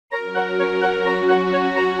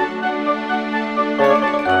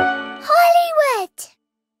Hollywood!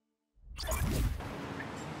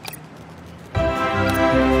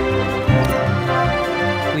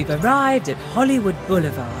 We've arrived at Hollywood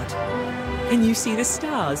Boulevard. Can you see the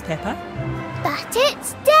stars, Peppa? But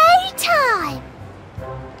it's daytime!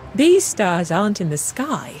 These stars aren't in the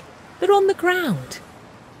sky. They're on the ground.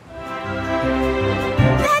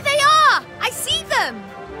 There they are! I see them!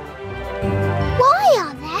 Why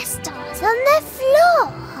are there stars on the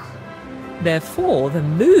floor? They're for the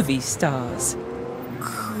movie stars.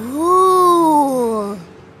 Cool!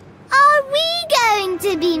 Are we going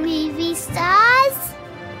to be movie stars?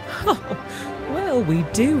 Oh, well, we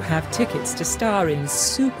do have tickets to star in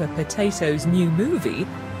Super Potato's new movie,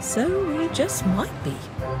 so we just might be.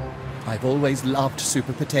 I've always loved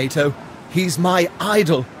Super Potato. He's my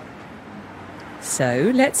idol.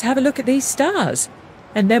 So let's have a look at these stars,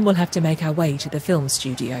 and then we'll have to make our way to the film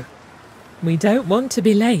studio. We don't want to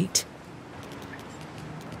be late.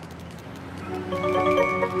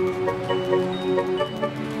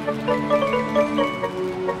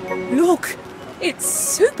 Look! It's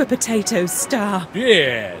Super Potato's star.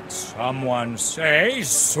 Did someone say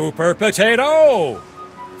Super Potato?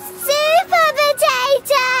 Super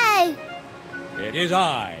Potato! It is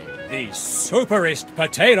I, the superest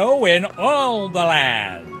potato in all the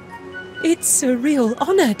land. It's a real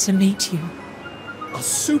honour to meet you. A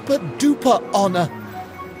super duper honor.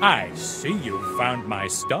 I see you found my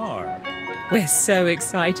star. We're so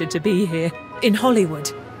excited to be here in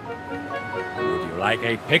Hollywood. Would you like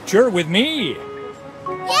a picture with me?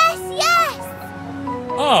 Yes, yes!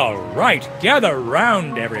 All right, gather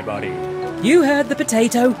round, everybody. You heard the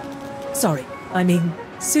potato. Sorry, I mean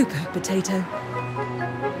Super Potato.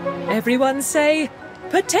 Everyone say,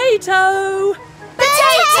 potato!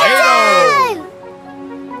 Potato!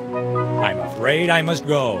 I'm afraid I must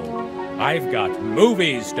go. I've got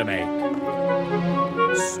movies to make.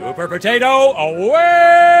 Super Potato,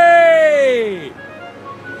 away!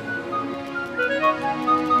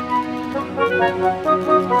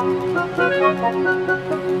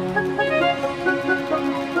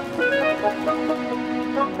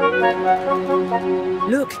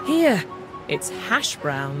 Look here, it's Hash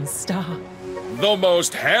Brown's star. The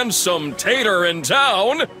most handsome tater in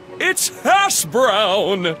town, it's Hash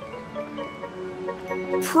Brown!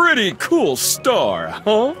 Pretty cool star,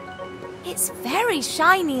 huh? It's very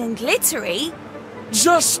shiny and glittery.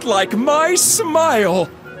 Just like my smile!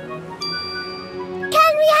 Can we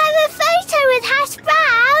have a photo with Hash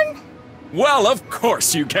Brown? Well, of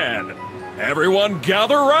course you can! Everyone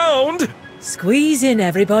gather round! Squeeze in,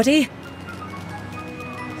 everybody.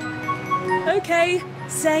 Okay,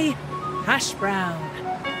 say Hash Brown.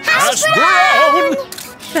 Hash Brown!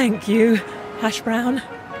 Thank you, Hash Brown.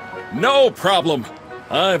 No problem.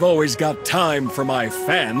 I've always got time for my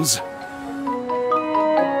fans.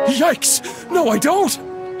 Yikes! No, I don't!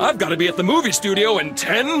 I've got to be at the movie studio in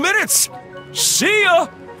 10 minutes! See ya!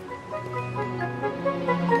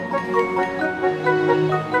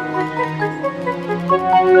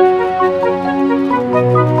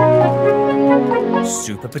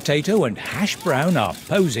 Super Potato and Hash Brown are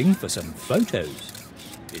posing for some photos.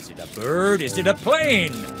 Is it a bird? Is it a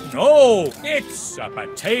plane? No, it's a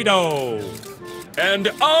potato. And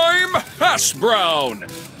I'm Hash Brown!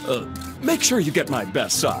 Make sure you get my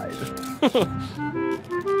best side.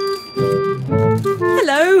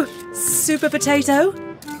 Hello, Super Potato.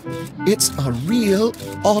 It's a real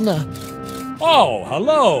honor. Oh,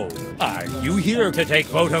 hello. Are you here to take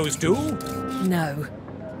photos too? No.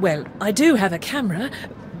 Well, I do have a camera,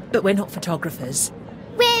 but we're not photographers.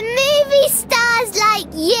 We're movie stars like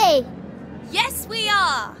you. Yes, we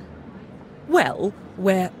are. Well,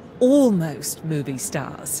 we're almost movie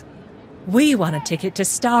stars. We won a ticket to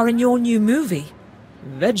star in your new movie,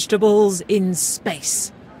 Vegetables in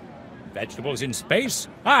Space. Vegetables in Space?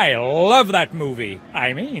 I love that movie.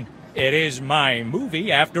 I mean, it is my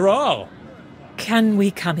movie after all. Can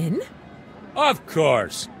we come in? Of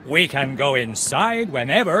course. We can go inside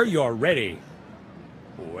whenever you're ready.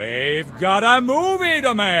 We've got a movie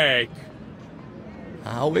to make.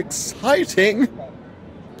 How exciting!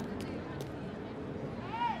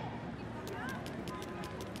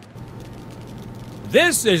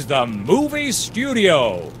 This is the movie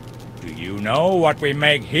studio. Do you know what we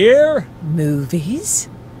make here? Movies?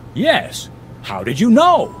 Yes. How did you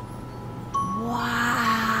know?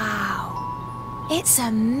 Wow. It's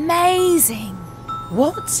amazing.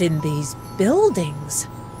 What's in these buildings?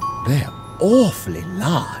 They're awfully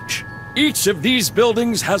large. Each of these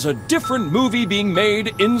buildings has a different movie being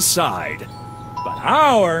made inside. But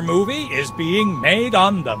our movie is being made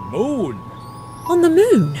on the moon. On the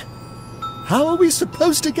moon? How are we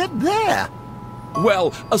supposed to get there?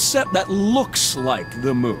 Well, a set that looks like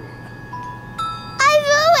the moon. I've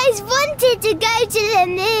always wanted to go to the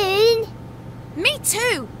moon. Me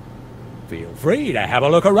too. Feel free to have a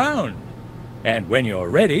look around. And when you're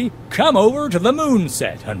ready, come over to the moon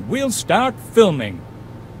set and we'll start filming.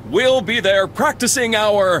 We'll be there practicing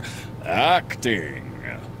our acting.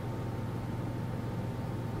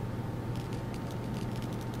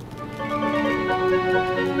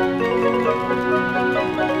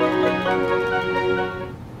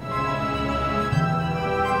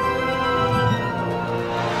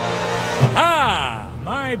 Ah,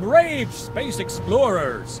 my brave space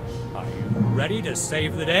explorers. Are you ready to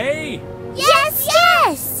save the day? Yes,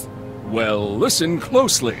 yes! Well, listen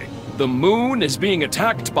closely. The moon is being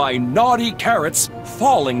attacked by naughty carrots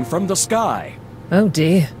falling from the sky. Oh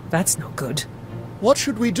dear, that's not good. What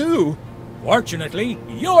should we do? Fortunately,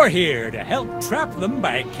 you're here to help trap them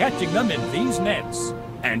by catching them in these nets.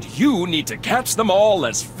 And you need to catch them all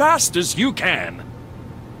as fast as you can.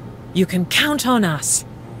 You can count on us.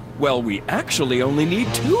 Well, we actually only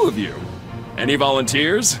need 2 of you. Any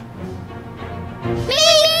volunteers?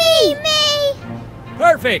 Me!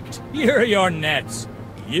 Perfect! Here are your nets.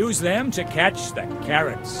 Use them to catch the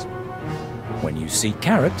carrots. When you see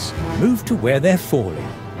carrots, move to where they're falling.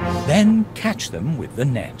 Then catch them with the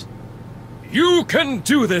net. You can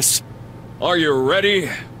do this! Are you ready?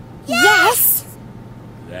 Yes!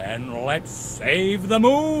 Then let's save the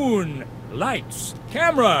moon! Lights,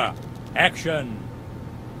 camera, action!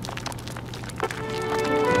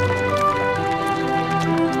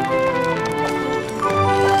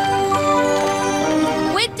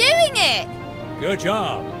 We're doing it! Good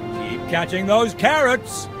job. Keep catching those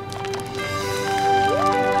carrots.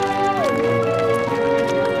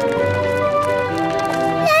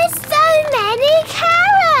 There's so many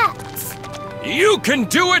carrots! You can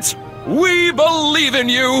do it! We believe in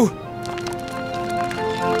you!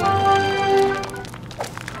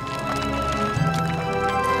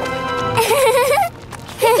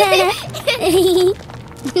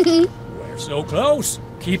 We're so close.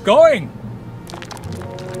 Keep going.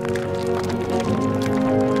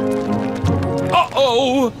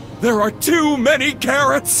 Uh-oh! There are too many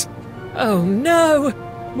carrots! Oh no!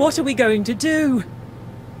 What are we going to do?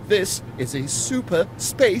 This is a super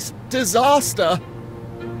space disaster.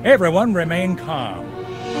 Everyone remain calm.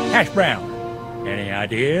 Hash Brown, any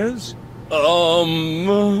ideas?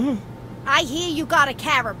 I hear you got a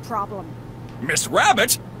carrot problem. Miss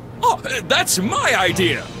Rabbit? Oh, that's my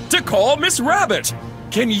idea! To call Miss Rabbit!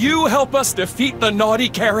 Can you help us defeat the naughty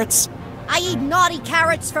carrots? I eat naughty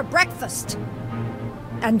carrots for breakfast.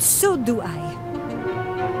 And so do I.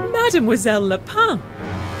 Mademoiselle Lapin.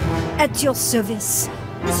 At your service.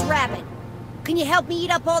 Miss Rabbit, can you help me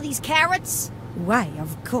eat up all these carrots? Why,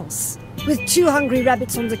 of course. With 2 hungry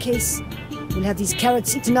rabbits on the case, we'll have these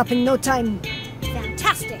carrots eaten up in no time.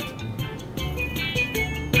 Fantastic.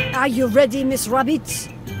 Are you ready, Miss Rabbit?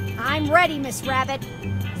 I'm ready, Miss Rabbit.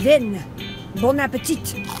 Then, bon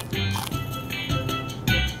appetit.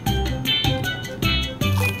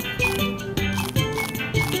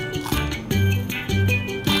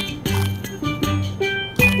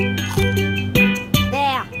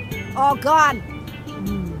 There, all gone.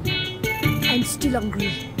 I'm still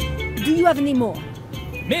hungry. Do you have any more?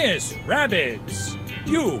 Miss Rabbits,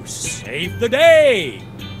 you saved the day.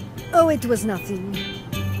 Oh, it was nothing.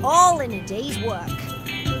 All in a day's work.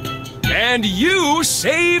 And you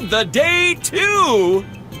saved the day too!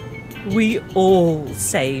 We all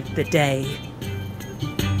saved the day.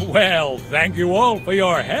 Well, thank you all for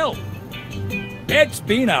your help. It's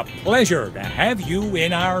been a pleasure to have you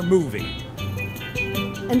in our movie.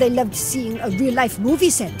 And I loved seeing a real-life movie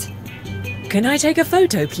set. Can I take a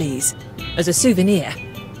photo, please? As a souvenir.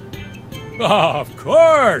 Of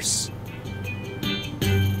course.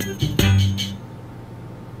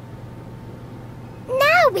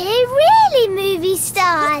 Now we're really movie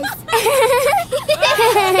stars!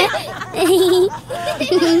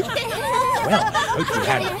 Well, I hope you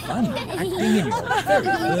had fun acting in your very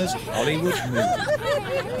first Hollywood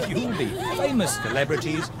movie. You'll be famous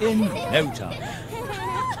celebrities in no time.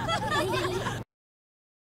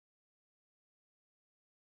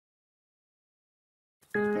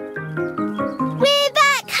 We're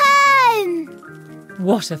back home!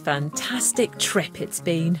 What a fantastic trip it's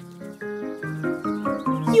been.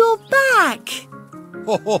 You're back!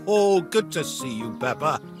 Ho, ho, ho, good to see you,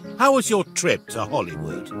 Peppa. How was your trip to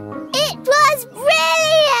Hollywood? It was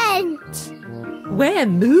brilliant! We're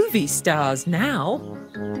movie stars now.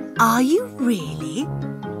 Are you really?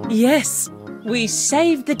 Yes, we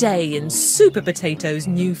saved the day in Super Potato's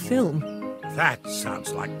new film. That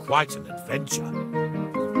sounds like quite an adventure.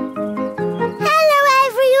 Hello,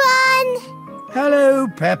 everyone! Hello,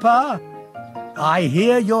 Peppa. I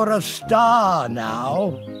hear you're a star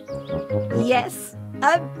now. Yes,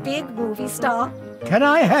 a big movie star. Can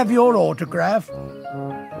I have your autograph?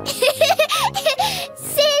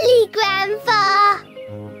 Silly, Grandpa!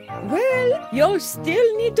 Well, you'll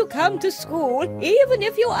still need to come to school, even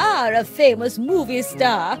if you are a famous movie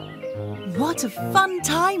star. What a fun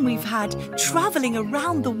time we've had travelling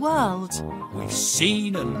around the world. We've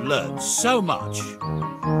seen and learned so much.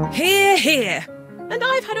 Hear, hear! And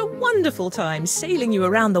I've had a wonderful time sailing you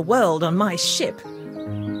around the world on my ship.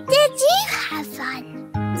 Did you have fun?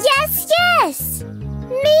 Yes, yes!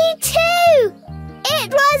 Me too!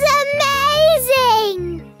 It was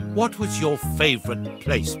amazing! What was your favourite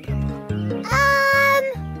place, Peppa?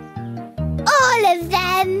 All of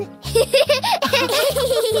them.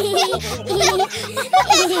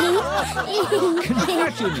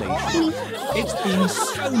 Congratulations! It's been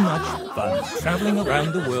so much fun travelling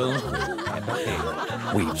around the world with Peppa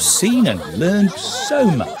Pig. We've seen and learned so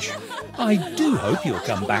much. I do hope you'll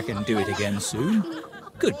come back and do it again soon.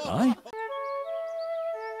 Goodbye.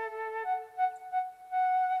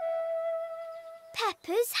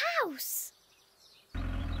 Peppa's house.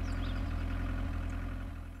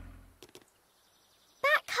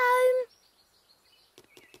 Back home.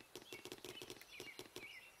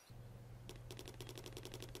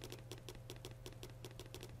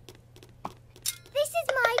 This is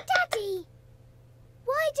my daddy.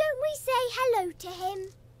 Why don't we say hello to him?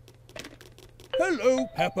 Hello,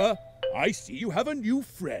 Peppa. I see you have a new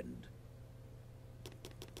friend.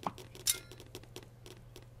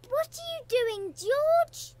 What are you doing,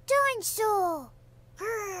 George? Dinosaur.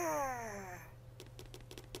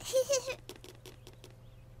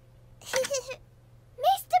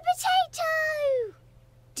 Mr. Potato!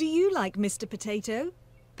 Do you like Mr. Potato?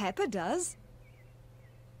 Peppa does.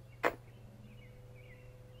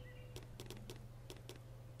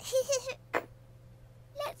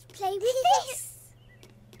 Let's play with this.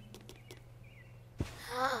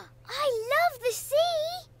 I love the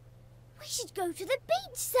sea. We should go to the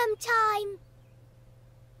beach sometime.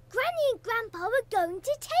 Granny and Grandpa are going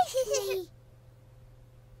to take me.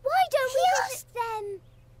 Why don't we ask them?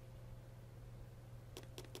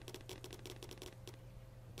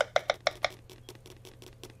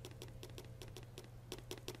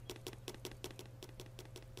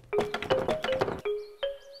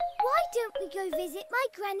 Why don't we go visit my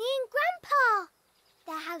Granny and Grandpa?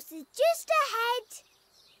 Their house is just ahead.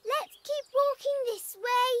 Let's keep walking this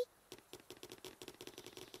way.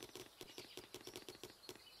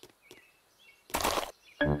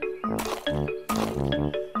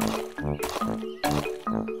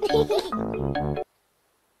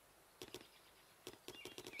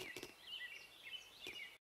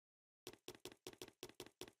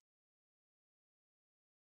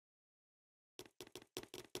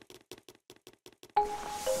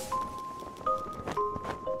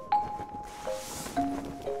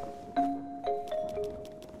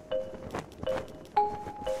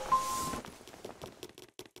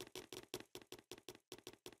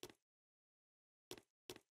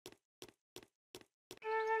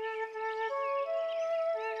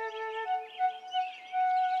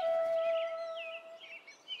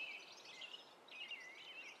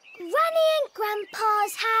 Granny and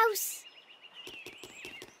Grandpa's house.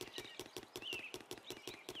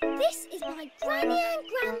 This is my Granny and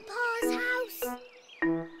Grandpa's house.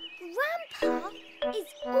 Grandpa is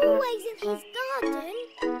always in his garden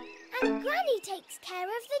and Granny takes care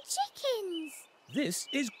of the chickens. This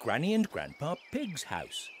is Granny and Grandpa Pig's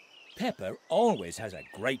house. Peppa always has a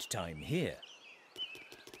great time here.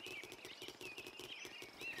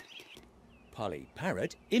 Polly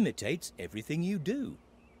Parrot imitates everything you do.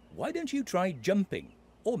 Why don't you try jumping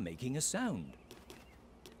or making a sound?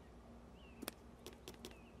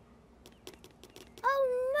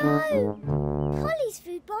 Oh no! Polly's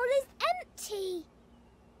food bowl is empty.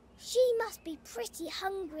 She must be pretty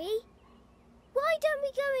hungry. Why don't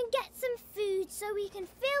we go and get some food so we can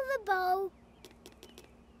fill the bowl?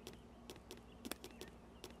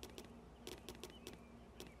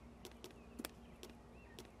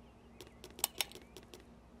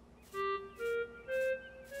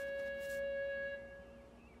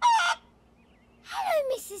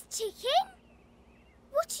 Hello, Mrs. Chicken.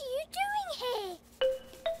 What are you doing here?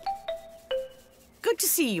 Good to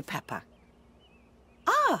see you, Peppa.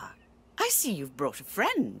 Ah, I see you've brought a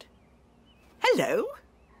friend. Hello.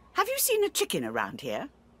 Have you seen a chicken around here?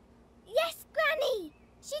 Yes, Granny.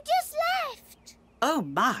 She just left. Oh,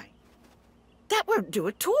 my. That won't do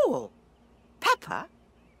at all. Peppa,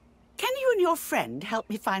 Can you and your friend help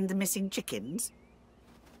me find the missing chickens?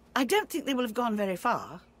 I don't think they will have gone very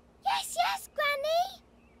far. Yes, yes, Granny.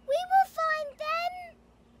 We will find them.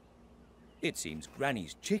 It seems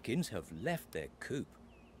Granny's chickens have left their coop.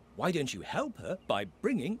 Why don't you help her by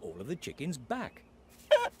bringing all of the chickens back?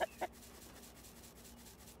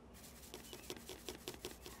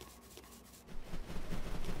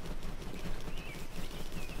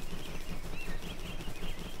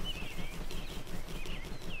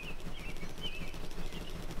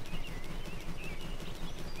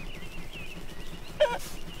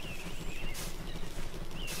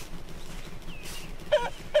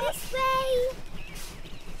 This way.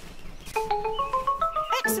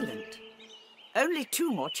 Excellent. Only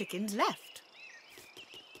 2 more chickens left.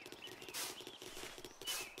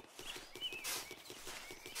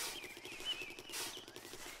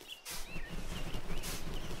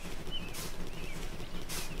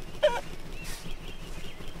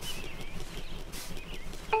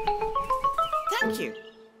 Thank you.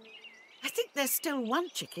 I think there's still 1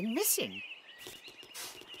 chicken missing.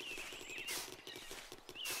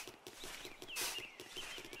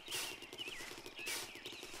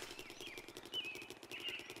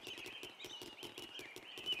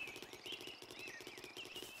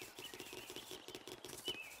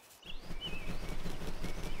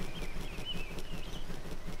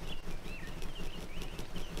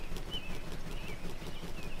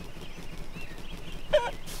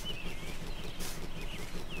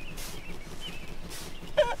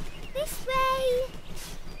 This way.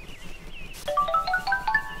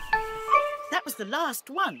 That was the last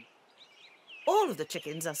one. All of the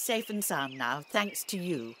chickens are safe and sound now, thanks to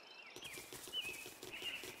you.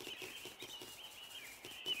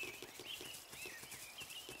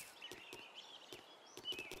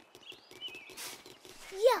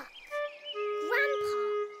 Yuck. Grandpa,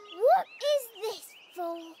 what is this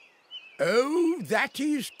for? Oh, that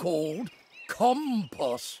is called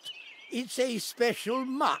compost. It's a special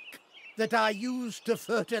muck that I use to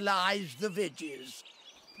fertilize the veggies.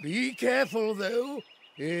 Be careful, though.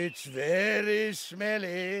 It's very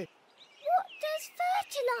smelly. What does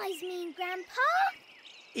fertilise mean, Grandpa?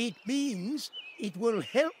 It means it will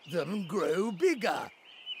help them grow bigger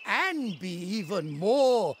and be even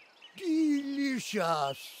more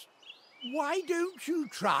delicious. Why don't you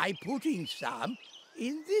try putting some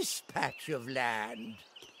in this patch of land?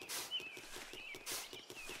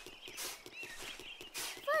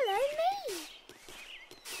 Follow me.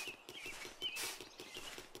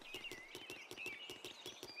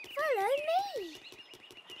 Follow me.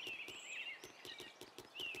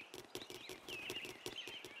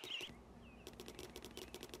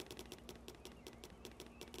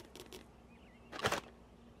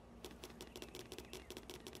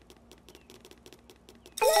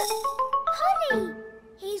 Honey,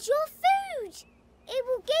 here's your food. It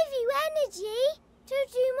will give you energy to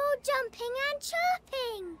do more jumping and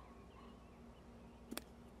chirping.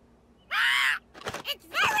 It's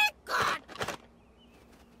very good.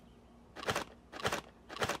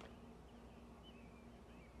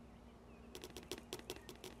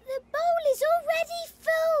 The bowl is already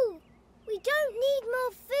full. We don't need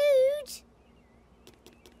more food.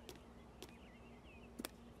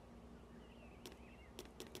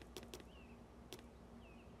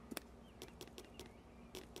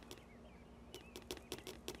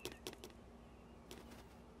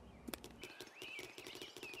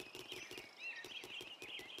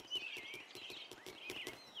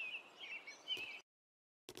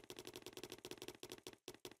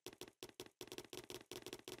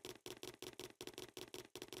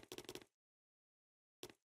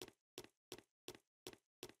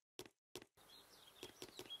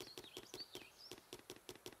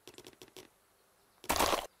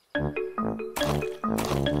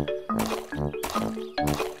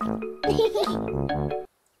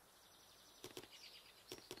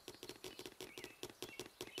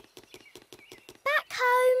 Back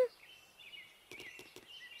home.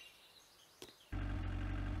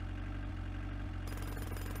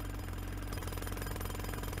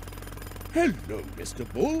 Hello, Mr.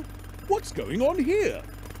 Bull. What's going on here?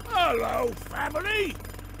 Hello, family.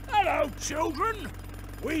 Hello, children.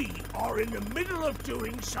 We are in the middle of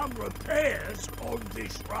doing some repairs on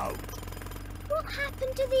this road. What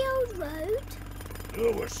happened to the old road?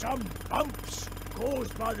 There were some bumps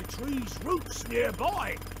caused by the tree's roots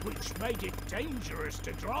nearby, which made it dangerous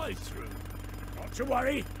to drive through. Not to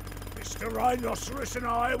worry. Mr. Rhinoceros and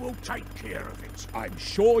I will take care of it. I'm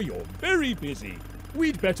sure you're very busy.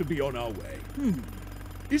 We'd better be on our way.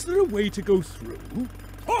 Is there a way to go through?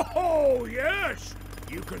 Oh, yes.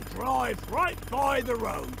 You can drive right by the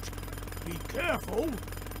road. Be careful.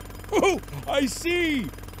 Oh, I see.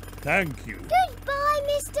 Thank you. Goodbye,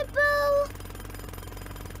 Mr. Bull.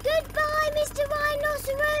 Goodbye, Mr.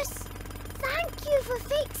 Rhinoceros. Thank you for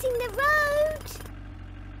fixing the road.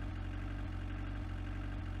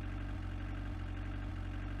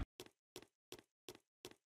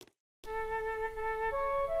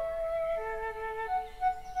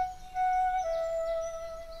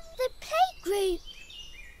 The playgroup.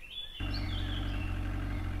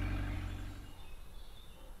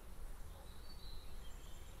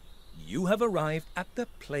 You have arrived at the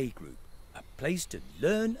playgroup, a place to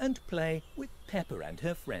learn and play with Peppa and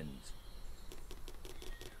her friends.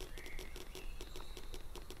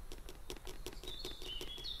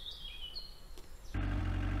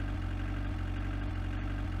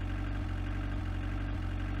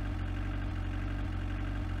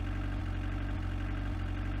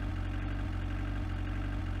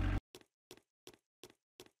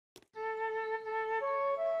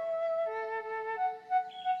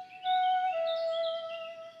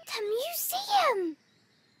 The museum!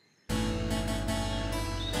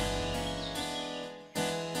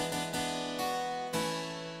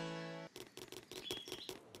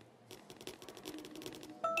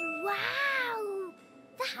 Wow!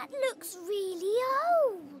 That looks really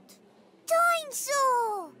old.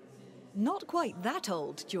 Dinosaur! Not quite that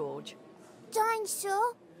old, George.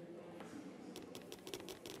 Dinosaur?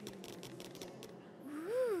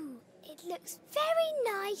 Ooh, it looks very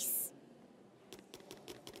nice.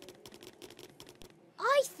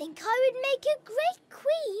 I think I would make a great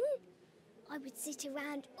queen. I would sit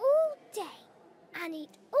around all day and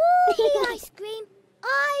eat all the ice cream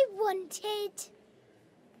I wanted.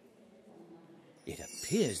 It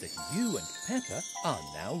appears that you and Peppa are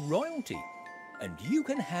now royalty, and you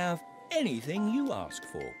can have anything you ask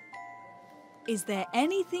for. Is there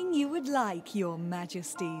anything you would like, Your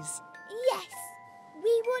Majesties? Yes,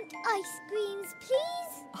 we want ice creams,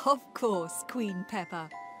 please. Of course, Queen Peppa.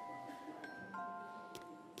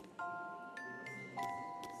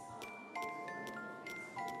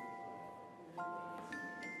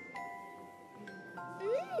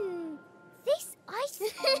 This ice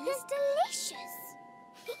cream is delicious.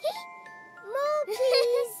 More,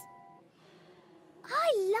 please.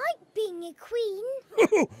 I like being a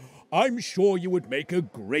queen. I'm sure you would make a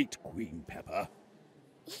great queen, Peppa.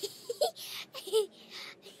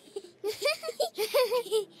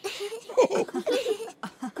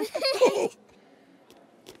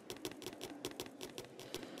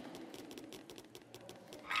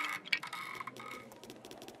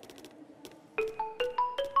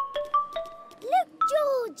 Look,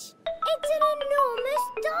 George. It's an enormous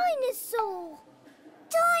dinosaur.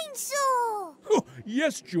 Dinosaur! Oh,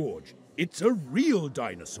 yes, George. It's a real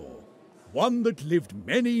dinosaur. One that lived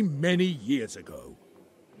many, many years ago.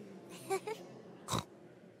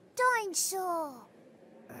 Dinosaur.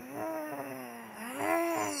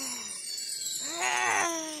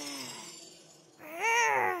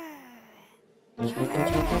 Don't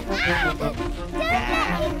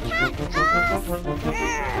let him catch us!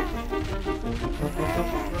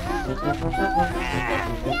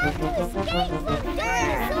 We have to escape from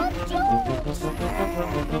Dinosaur George!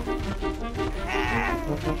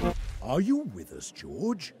 Are you with us,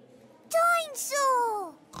 George?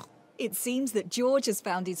 Dinosaur! It seems that George has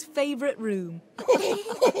found his favourite room.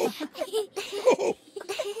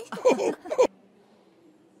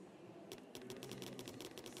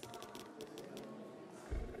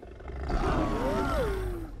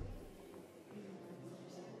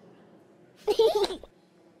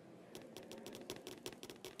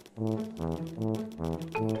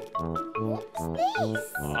 What's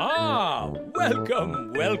this? Ah,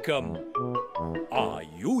 welcome, welcome. Are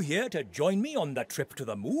you here to join me on the trip to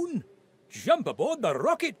the moon? Jump aboard the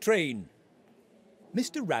rocket train.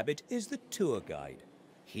 Mr. Rabbit is the tour guide.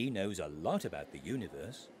 He knows a lot about the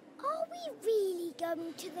universe. Are we really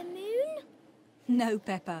going to the moon? No,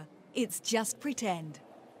 Peppa. It's just pretend.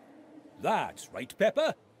 That's right,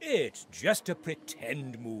 Peppa. It's just a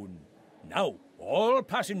pretend moon. Now, all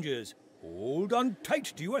passengers, hold on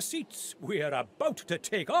tight to your seats. We're about to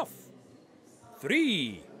take off.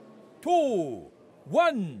 3, 2,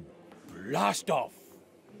 1, blast off.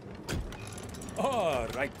 All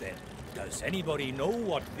right then. Does anybody know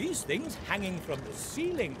what these things hanging from the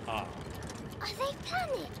ceiling are? Are they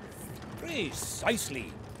planets?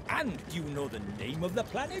 Precisely. And do you know the name of the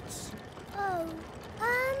planets? Oh,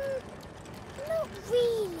 not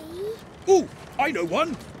really. Oh, I know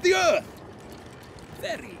one. The Earth.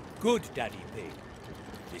 Very good, Daddy Pig.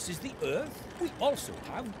 This is the Earth. We also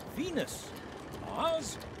have Venus,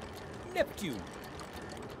 Mars, Neptune.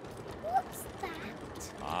 What's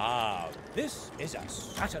that? Ah, this is a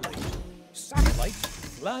satellite. Satellites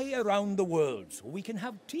fly around the world so we can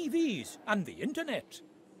have TVs and the internet.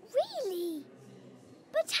 Really?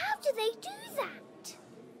 But how do they do that?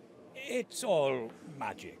 It's all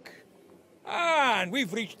magic. And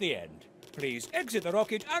we've reached the end. Please exit the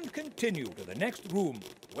rocket and continue to the next room,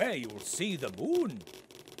 where you'll see the moon.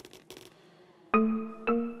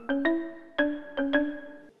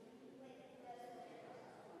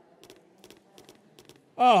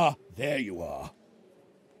 Ah, there you are.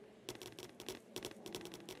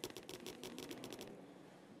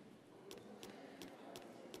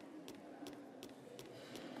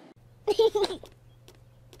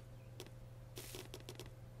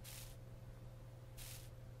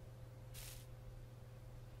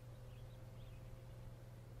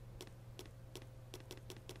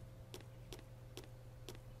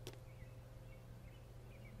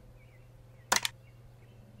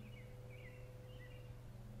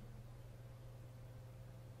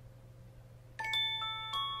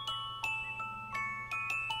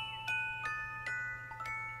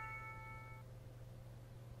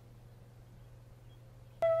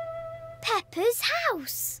 Peppa's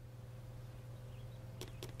house.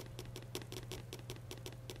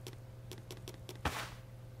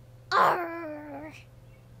 Arr.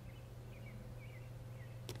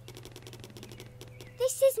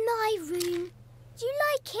 This is my room. Do you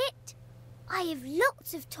like it? I have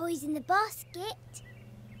lots of toys in the basket.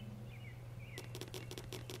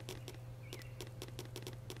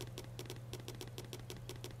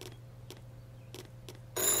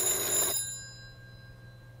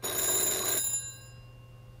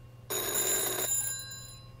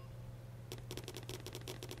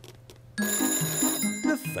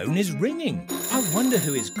 The phone is ringing. I wonder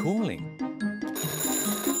who is calling.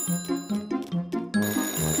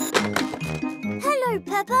 Hello,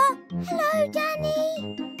 Peppa. Hello,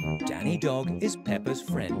 Danny. Danny Dog is Peppa's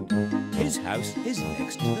friend. His house is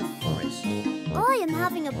next to the forest. I am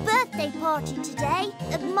having a birthday party today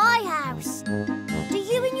at my house. Do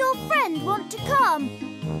you and your friend want to come?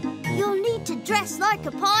 You'll need to dress like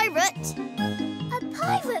a pirate. A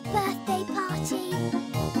pirate birthday party?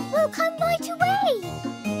 We'll come right away.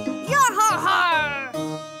 Yar-har-har!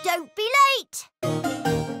 Don't be late. Mummy,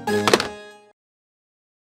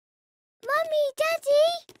 Daddy,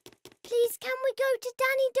 please can we go to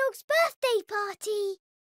Danny Dog's birthday party?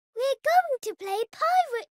 We're going to play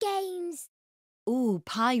pirate games. Ooh,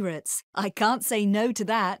 pirates. I can't say no to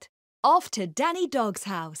that. Off to Danny Dog's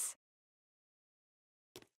house.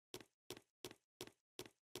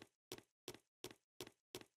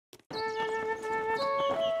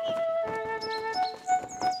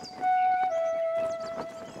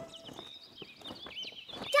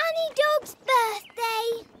 Danny Dog's birthday.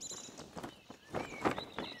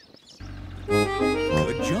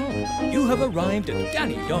 Good job. You have arrived at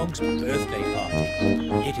Danny Dog's birthday party.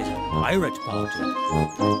 It is a pirate party.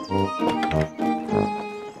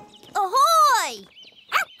 Ahoy!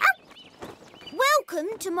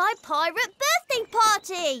 Welcome to my pirate birthday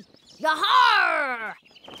party. Yahar!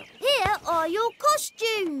 Here are your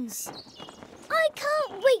costumes. I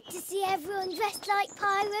can't wait to see everyone dressed like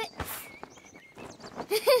pirates.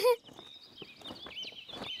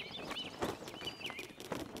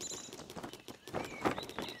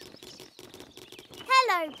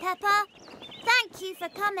 Hello, Peppa. Thank you for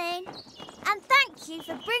coming. And thank you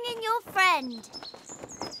for bringing your friend.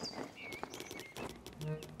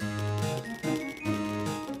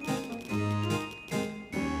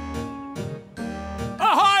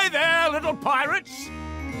 Ahoy there, little pirates!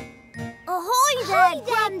 Ahoy there,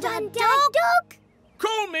 Grandad Dog!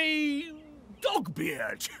 Call me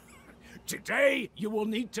Dogbeard. Today you will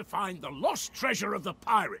need to find the lost treasure of the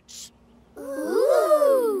pirates.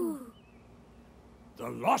 Ooh! The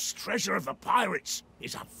lost treasure of the pirates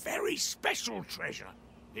is a very special treasure.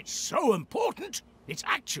 It's so important, it's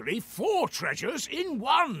actually 4 treasures in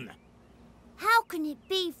one. How can it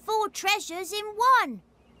be 4 treasures in one?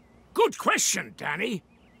 Good question, Danny.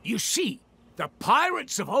 You see, the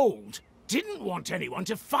pirates of old didn't want anyone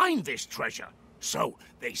to find this treasure, so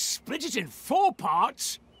they split it in 4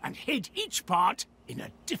 parts and hid each part in a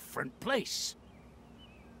different place.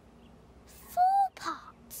 4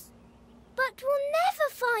 parts? But we'll never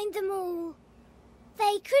find them all.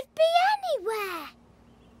 They could be anywhere.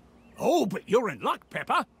 Oh, but you're in luck,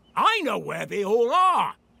 Peppa. I know where they all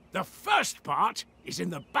are. The first part is in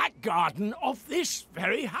the back garden of this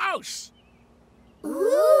very house.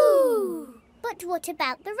 Ooh! But what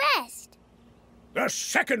about the rest? The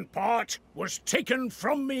second part was taken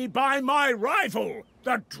from me by my rival,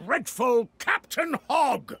 the dreadful Captain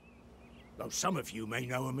Hog. Though some of you may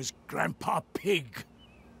know him as Grandpa Pig.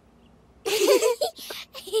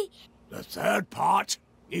 The third part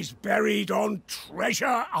is buried on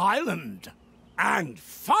Treasure Island. And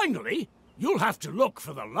finally, you'll have to look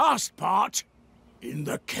for the last part in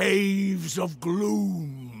the Caves of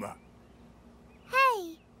Gloom.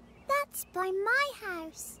 Hey, that's by my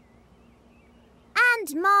house.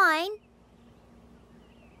 And mine.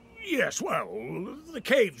 Yes, well, the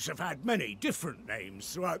caves have had many different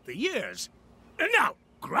names throughout the years. Now,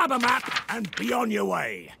 grab a map and be on your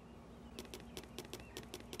way.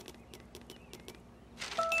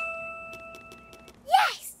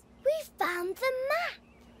 Yes, we've found the map.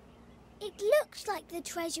 It looks like the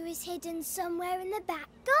treasure is hidden somewhere in the back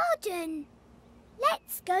garden.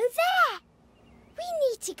 Let's go there. We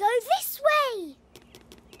need to go this way.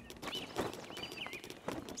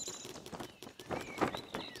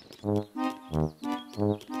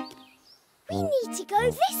 We need to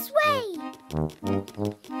go this way.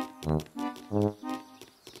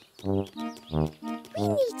 We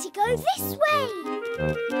need to go this way.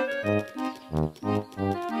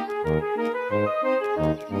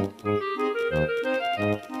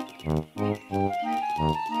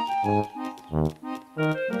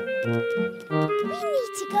 We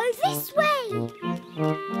need to go this way.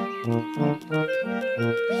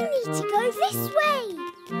 We need to go this way.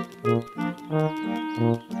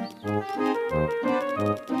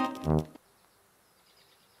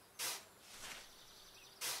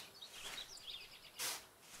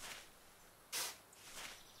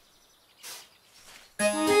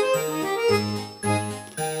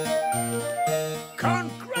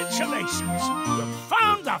 Congratulations! You've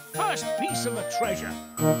found the first piece of the treasure.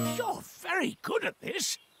 You're very good at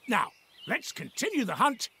this. Now, let's continue the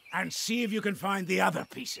hunt and see if you can find the other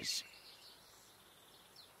pieces.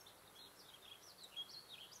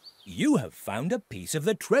 You have found a piece of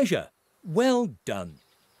the treasure. Well done.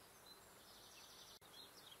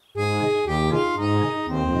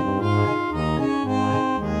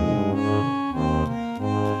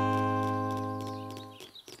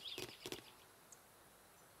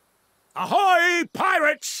 Ahoy,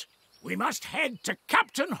 pirates! We must head to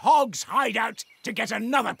Captain Hogg's hideout to get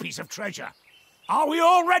another piece of treasure. Are we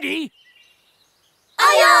all ready?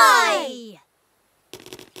 Aye, aye!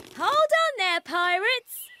 Hold on there,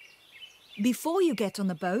 pirates. Before you get on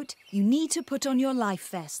the boat, you need to put on your life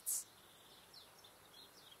vests.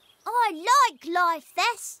 I like life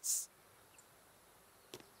vests.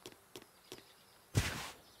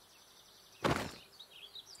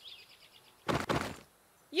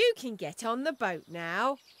 You can get on the boat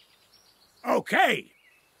now. OK.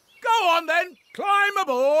 Go on then, climb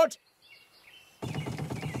aboard.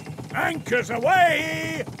 Anchors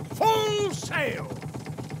away, full sail.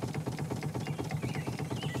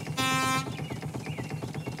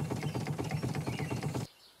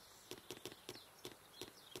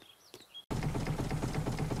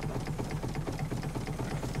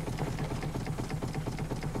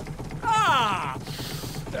 Ah!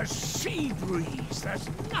 The sea breeze, there's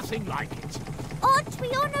nothing like it. Aren't we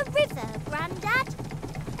on a river, Grandad?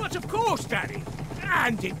 But of course, Daddy.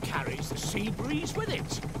 And it carries the sea breeze with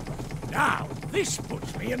it. Now, this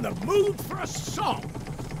puts me in the mood for a song.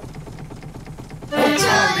 The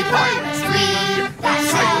jolly pirates three that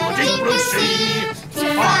sail the deep blue sea to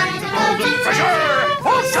find the golden treasure.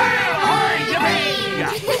 Full sail, ahoy,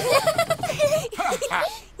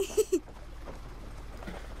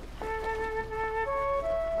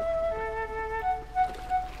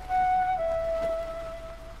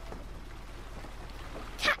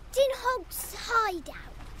 Captain Hogg's hideout.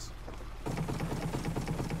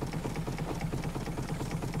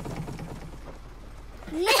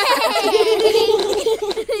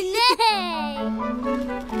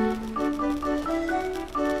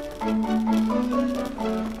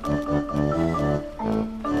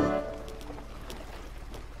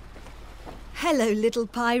 Hello, little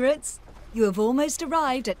pirates. You have almost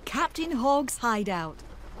arrived at Captain Hogg's hideout.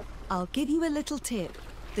 I'll give you a little tip.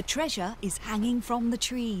 The treasure is hanging from the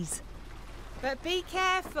trees. But be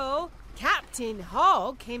careful. Captain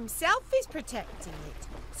Hogg himself is protecting it.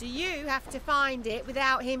 So you have to find it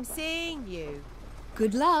without him seeing you.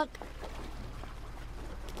 Good luck.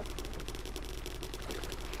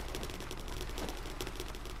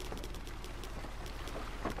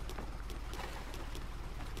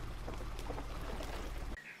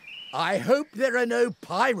 I hope there are no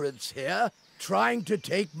pirates here trying to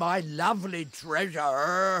take my lovely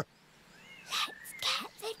treasure. Let's get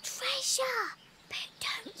the treasure, but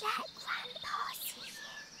don't let Grandpa see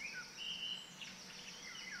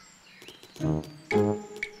you.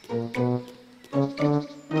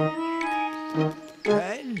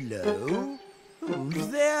 Hello? Who's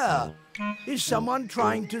there? Is someone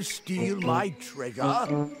trying to steal my treasure?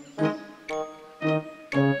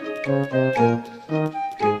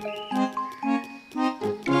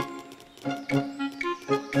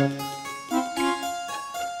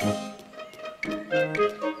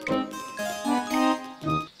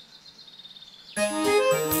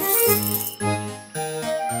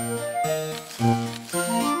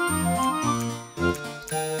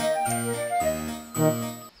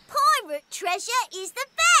 Pirate treasure is the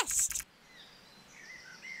best!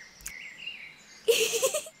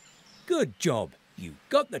 Good job. You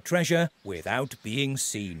got the treasure without being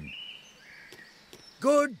seen.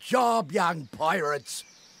 Good job, young pirates.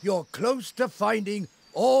 You're close to finding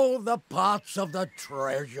all the parts of the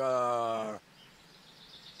treasure.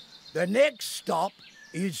 The next stop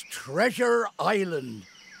is Treasure Island.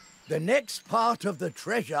 The next part of the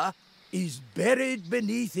treasure is buried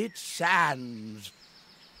beneath its sands.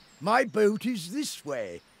 My boat is this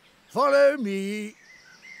way. Follow me.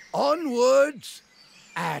 Onwards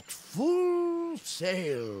at full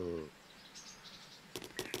sail.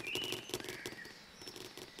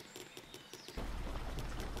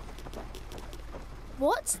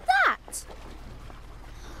 What's that?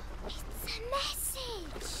 It's a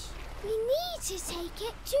message. We need to take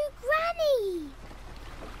it to Granny.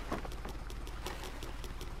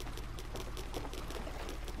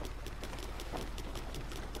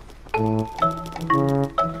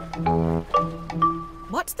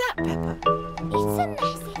 What's that, Peppa? It's a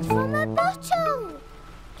message from a bottle.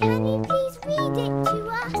 Can you please read it to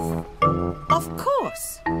us? Of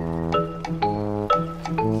course.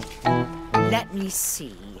 Let me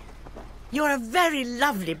see. You're a very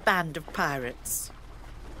lovely band of pirates.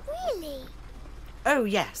 Really? Oh,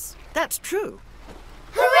 yes, that's true.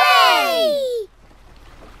 Hooray!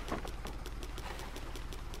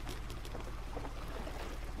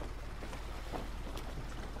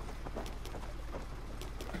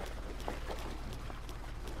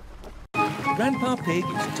 Grandpa Pig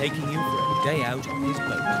is taking you for a day out on his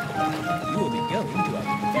boat. You will be going to a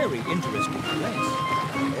very interesting place.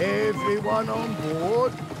 Everyone on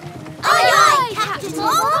board. Aye, aye, Captain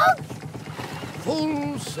Hog!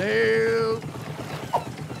 Full sail.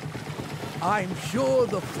 I'm sure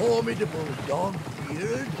the formidable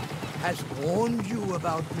Dog-Beard has warned you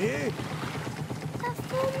about me. A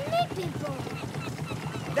formidable?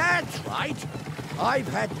 That's right. I've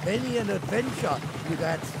had many an adventure with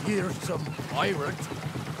that fearsome pirate.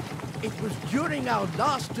 It was during our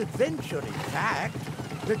last adventure, in fact,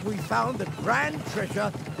 that we found the grand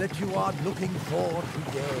treasure that you are looking for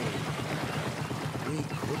today. We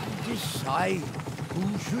couldn't decide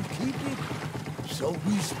who should keep it, so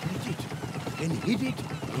we split it and hid it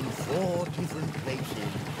in 4 different places.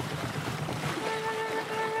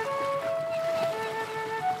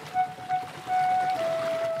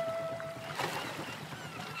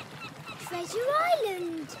 Treasure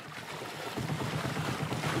Island.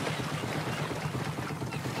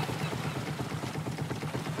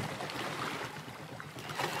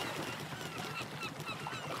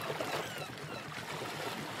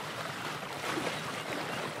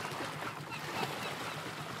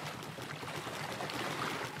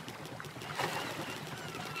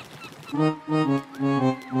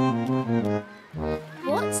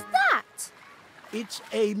 What's that? It's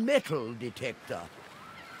a metal detector.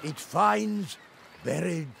 It finds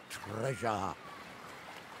buried treasure.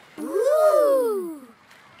 Ooh!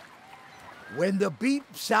 When the beep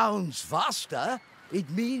sounds faster, it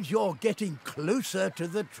means you're getting closer to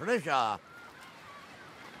the treasure.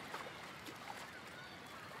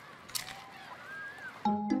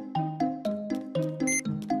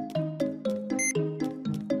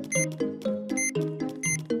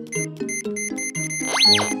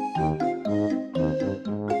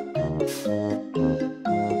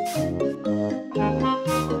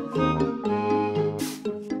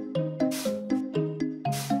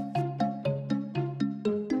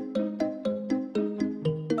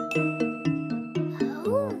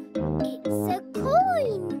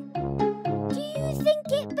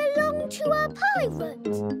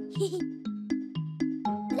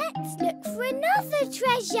 Let's look for another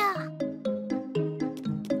treasure.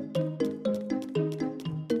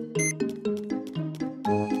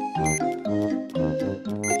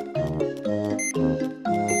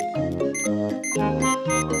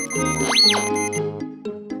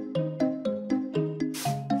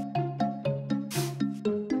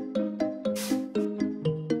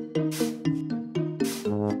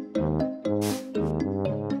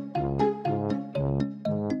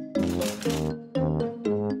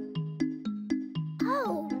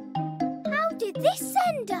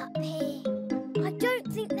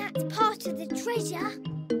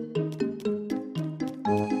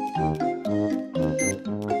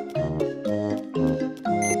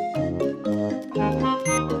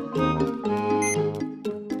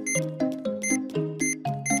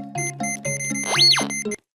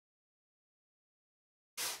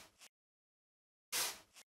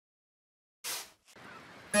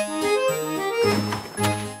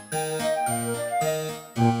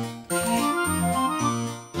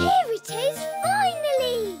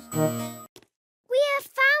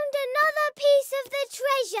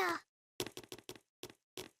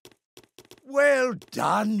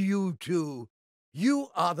 done, you two. You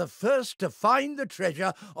are the first to find the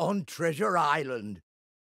treasure on Treasure Island.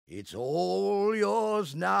 It's all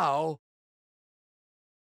yours now.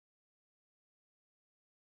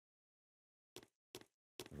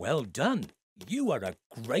 Well done. You are a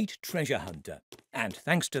great treasure hunter. And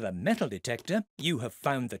thanks to the metal detector, you have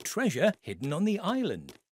found the treasure hidden on the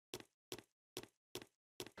island.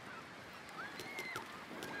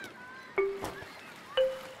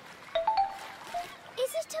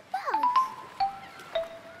 Is it a bug?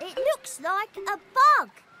 It looks like a bug.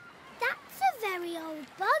 That's a very old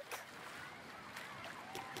bug.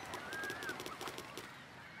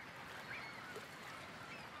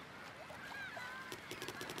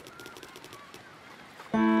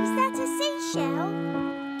 Is that a seashell?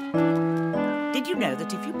 Did you know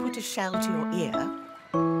that if you put a shell to your ear,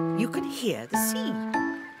 you can hear the sea?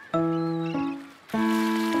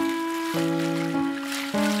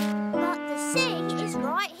 But the sea is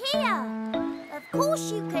right here. Of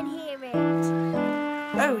course you can hear it.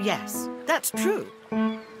 Oh, yes, that's true.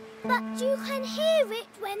 But you can hear it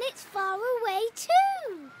when it's far away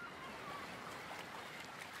too.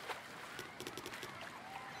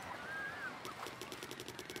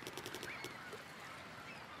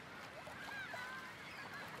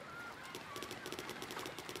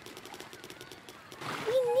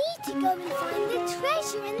 We need to go and find the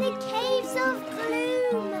treasure in the caves of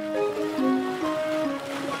gloom.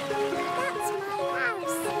 That's my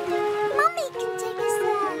house. Mummy can take us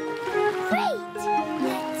there. Great!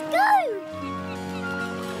 Let's go!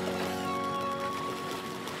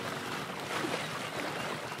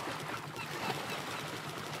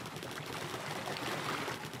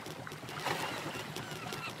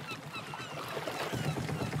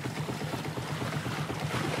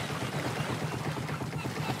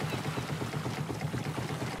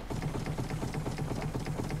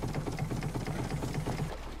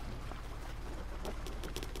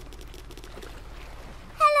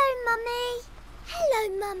 Mummy. Hello,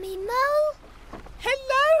 Mummy Mole.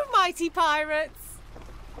 Hello, mighty pirates.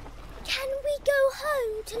 Can we go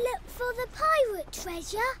home to look for the pirate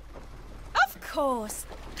treasure? Of course.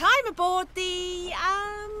 Climb aboard the,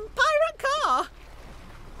 pirate car.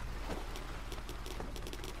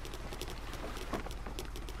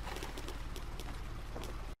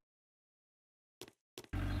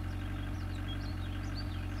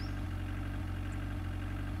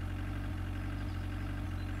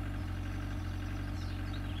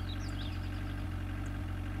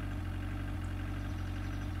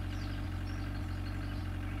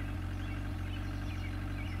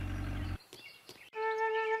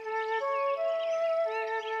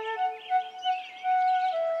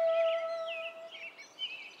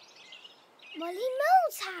 Molly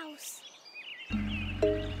Mole's house.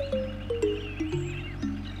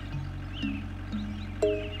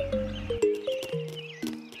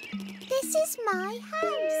 This is my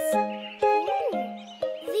house. Ooh,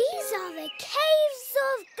 these are the caves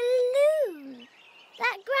of gloom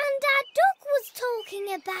that Grandad Dog was talking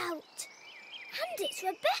about. And it's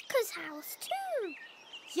Rebecca's house too.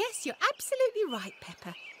 Yes, you're absolutely right,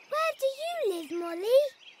 Peppa. Where do you live, Molly?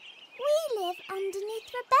 We live underneath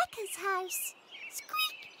Rebecca's house.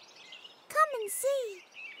 Squeak! Come and see.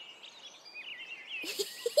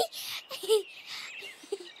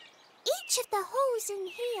 Each of the holes in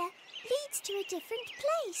here leads to a different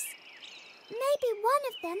place. Maybe one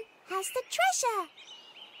of them has the treasure.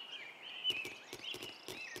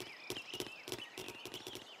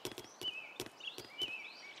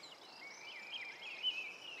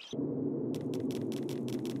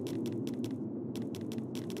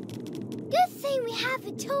 Good thing we have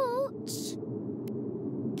a torch.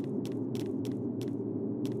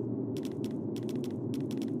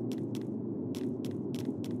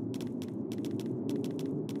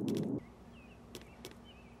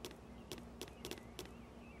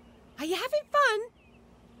 Are you having fun?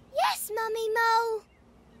 Yes, Mummy Mole.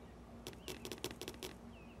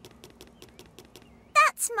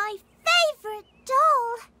 That's my favourite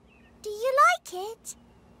doll. Do you like it?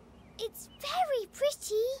 It's very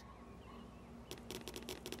pretty.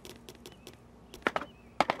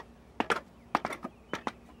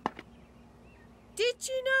 Did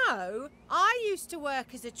you know I used to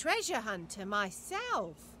work as a treasure hunter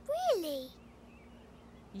myself? Really?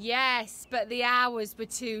 Yes, but the hours were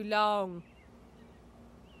too long.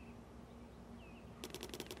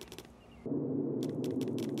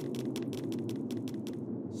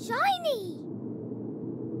 Shiny!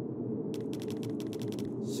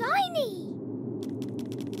 Shiny!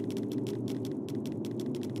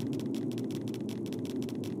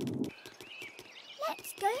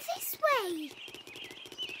 Let's go this way.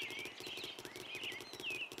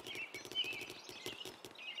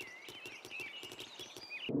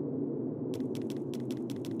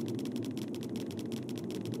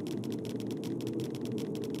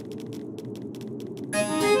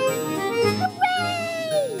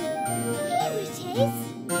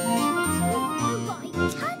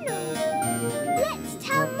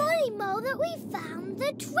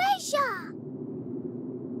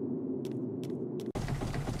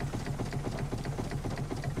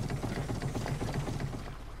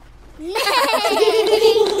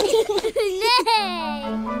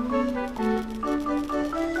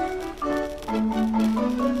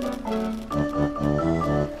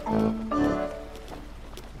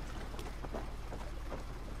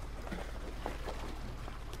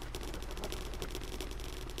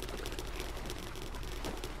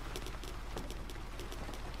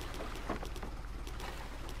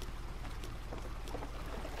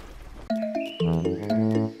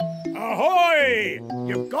 Ahoy!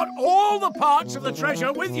 You've got all the parts of the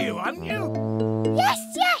treasure with you, haven't you? Yes,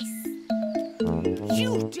 yes!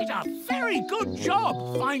 You did a very good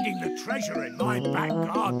job finding the treasure in my back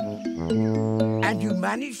garden. And you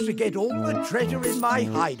managed to get all the treasure in my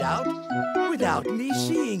hideout without me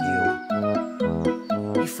seeing you.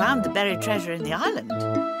 You found the buried treasure in the island.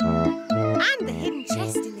 And the hidden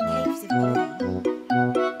chest in the caves of Glee.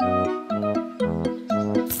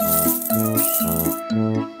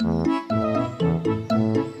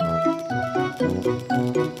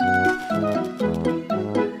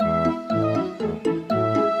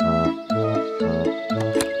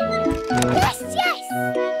 Yes, yes!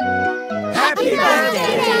 Happy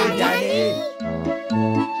birthday, Danny!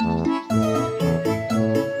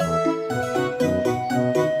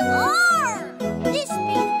 This will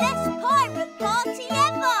be the best pirate party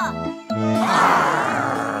ever!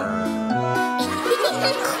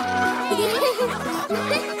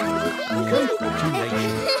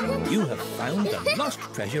 Congratulations! You have found the lost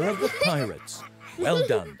treasure of the pirates. Well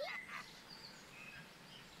done.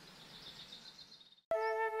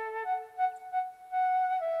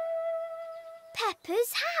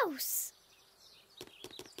 Peppa's house.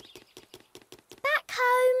 Back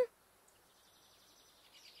home.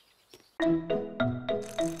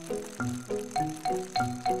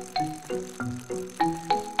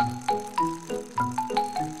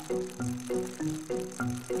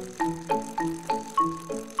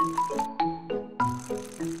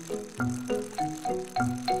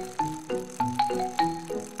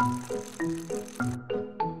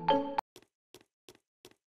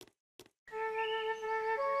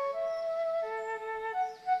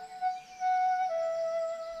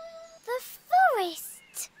 The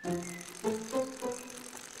forest.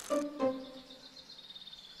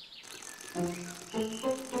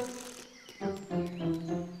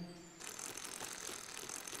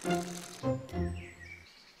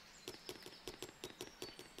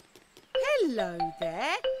 Hello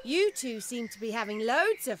there. You two seem to be having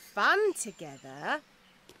loads of fun together.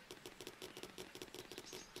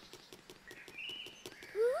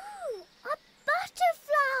 Ooh, a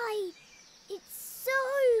butterfly. It's so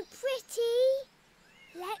pretty.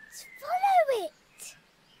 Let's follow it.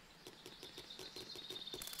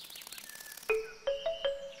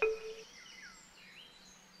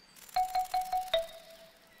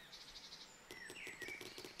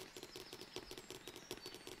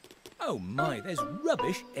 Oh my, there's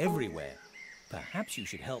rubbish everywhere. Perhaps you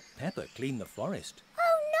should help Peppa clean the forest.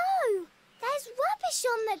 Oh no, there's rubbish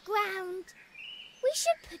on the ground. We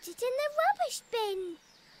should put it in the rubbish bin.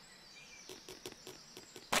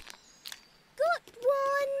 Got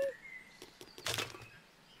one.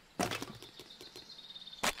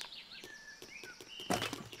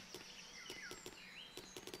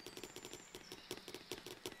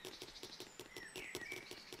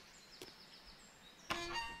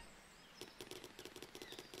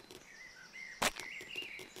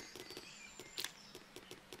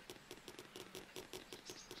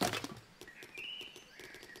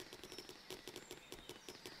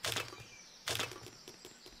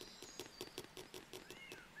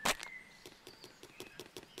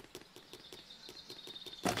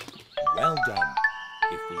 Well done.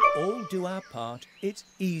 If we all do our part, it's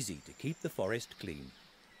easy to keep the forest clean.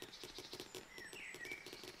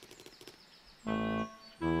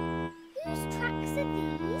 Whose tracks are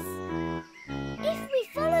these? If we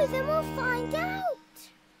follow them, we'll find out.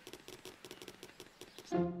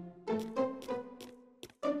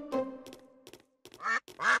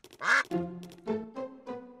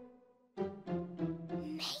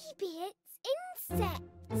 Maybe it's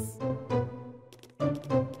insects.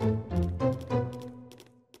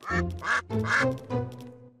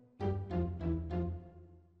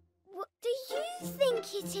 What do you think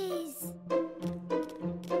it is?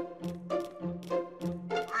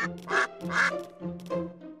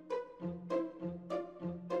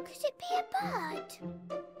 Could it be a bird?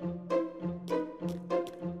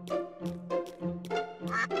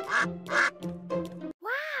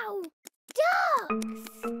 Wow! Ducks!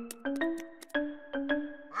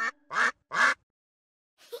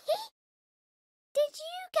 Did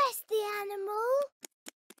you guess the animal?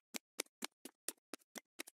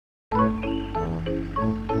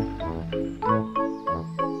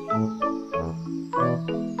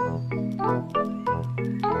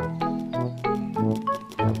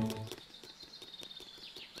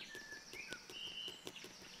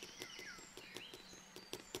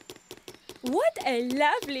 What a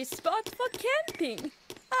lovely spot for camping.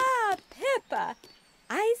 Ah, Peppa,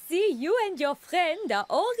 I see you and your friend are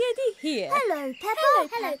already here. Hello, Peppa.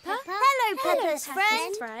 Hello, Peppa. Hello, Peppa's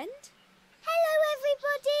friend. Hello,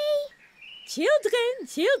 everybody.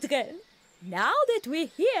 Children, now that we're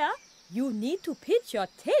here, you need to pitch your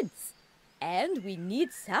tents. And we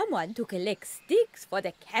need someone to collect sticks for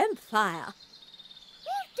the campfire.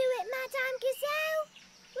 We'll do it, Madame Gazelle.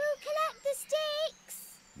 We'll collect the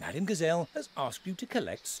sticks. Madame Gazelle has asked you to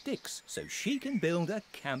collect sticks so she can build a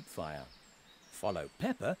campfire. Follow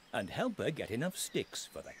Peppa and help her get enough sticks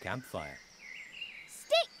for the campfire.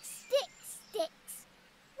 Sticks, sticks, sticks.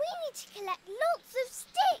 We need to collect lots of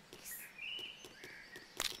sticks.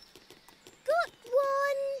 Got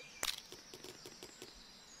one.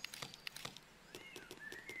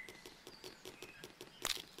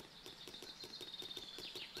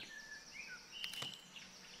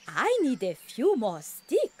 I need a few more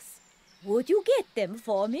sticks. Would you get them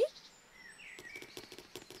for me?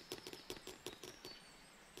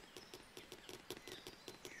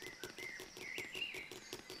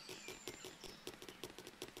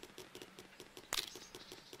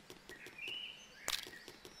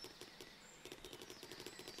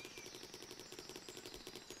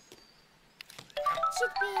 That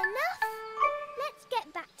should be enough. Let's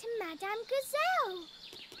get back to Madame Gazelle.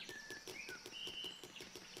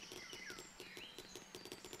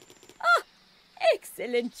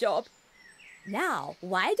 Excellent job. Now,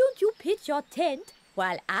 why don't you pitch your tent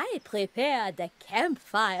while I prepare the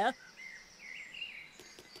campfire?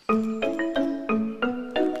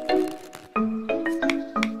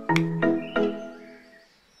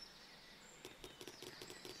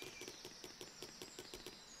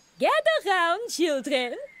 Gather round,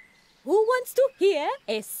 children. Who wants to hear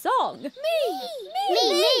a song? Me.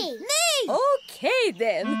 Okay,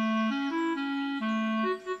 then.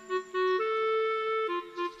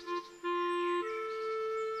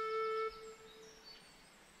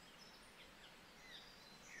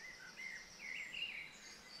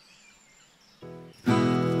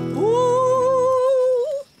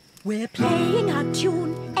 We're playing a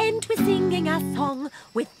tune and we're singing a song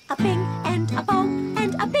with a bing and a bong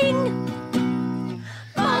and a bing.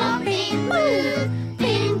 Bong, bing, boo.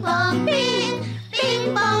 Bing, bong, bing.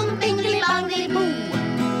 Bing, bong, bingly, bongly, boo.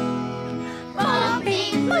 Bong,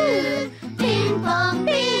 bing, boo. Bing, bong,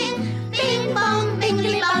 bing. Bing, bong,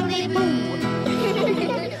 bingly, bongly, boo.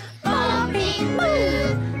 Bong, bing,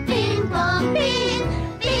 boo. Bing, bong, bing.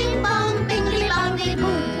 Bing, bong, bingly, bongly,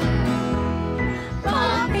 boo.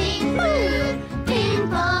 Bong, bing, boo. Bing,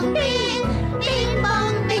 bong, bing. Bing,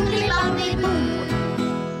 bong, bingly, bongly, boo.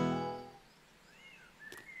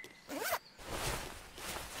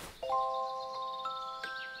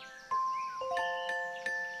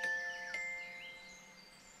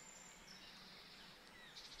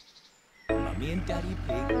 Mummy and Daddy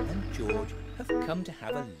Pig and George have come to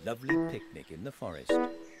have a lovely picnic in the forest.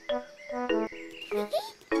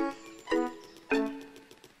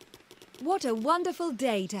 What a wonderful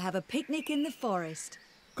day to have a picnic in the forest.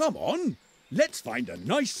 Come on, let's find a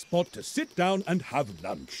nice spot to sit down and have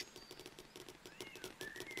lunch.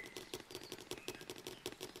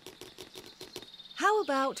 How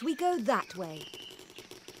about we go that way?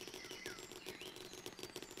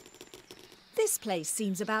 This place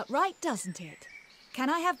seems about right, doesn't it? Can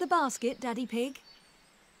I have the basket, Daddy Pig?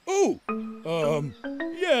 Oh,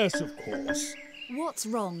 yes, of course. What's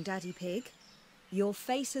wrong, Daddy Pig? Your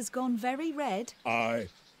face has gone very red. I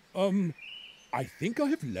think I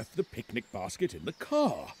have left the picnic basket in the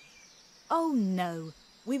car. Oh, no.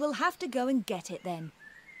 We will have to go and get it then.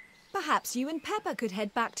 Perhaps you and Peppa could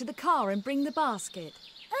head back to the car and bring the basket.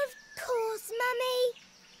 Of course, Mummy.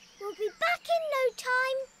 We'll be back in no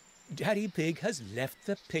time. Daddy Pig has left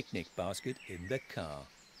the picnic basket in the car.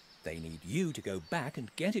 They need you to go back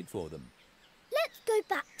and get it for them. Let's go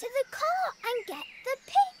back to the car and get the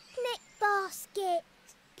picnic basket.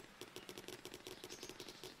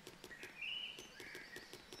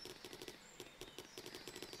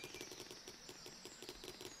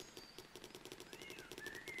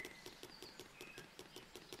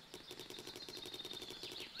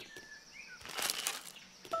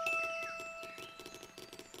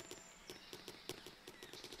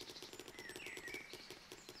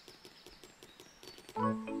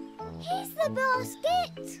 Here's the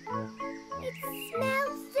basket. It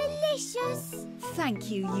smells delicious. Thank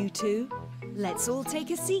you, you two. Let's all take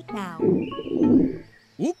a seat now.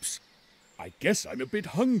 Oops, I guess I'm a bit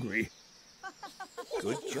hungry.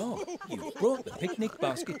 Good job. You've brought the picnic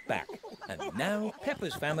basket back. And now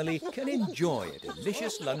Peppa's family can enjoy a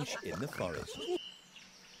delicious lunch in the forest.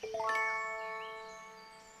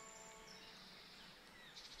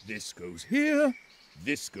 This goes here,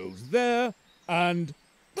 this goes there, and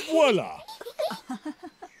voila!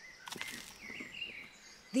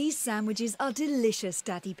 These sandwiches are delicious,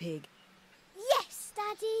 Daddy Pig. Yes,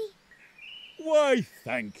 Daddy. Why,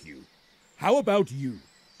 thank you. How about you?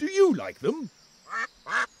 Do you like them?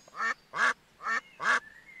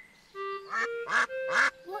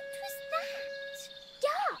 What was that?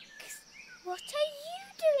 Ducks! What are you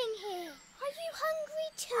doing here? Are you hungry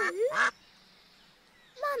too?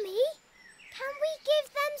 Mummy, can we give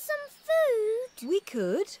them some food? We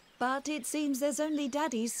could, but it seems there's only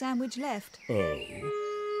Daddy's sandwich left. Oh.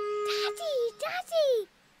 Daddy,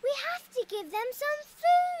 we have to give them some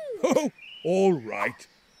food. Oh, all right.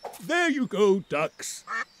 There you go, ducks.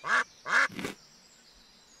 I'm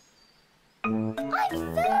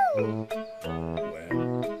full.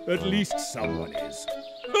 Well, at least someone is.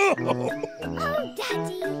 Oh,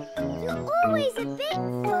 Daddy, you're always a bit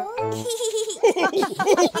full.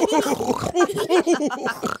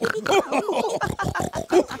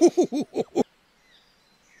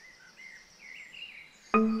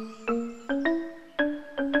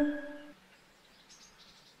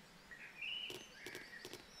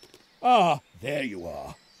 Ah, there you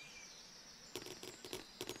are.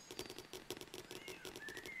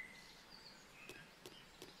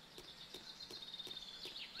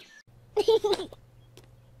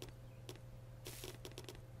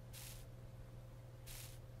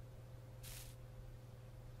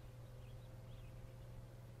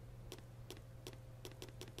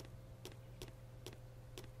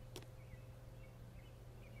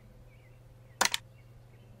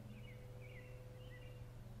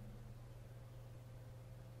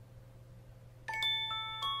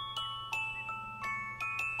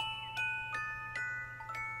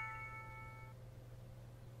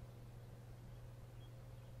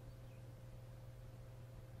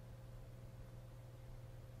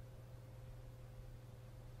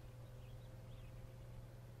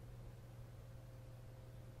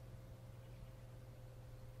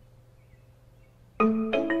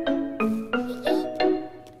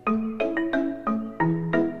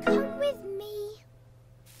 Come with me.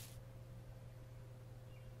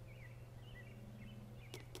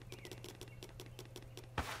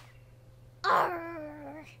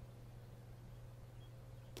 Arr.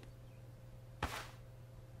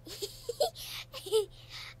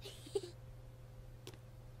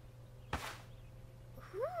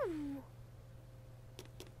 Ooh.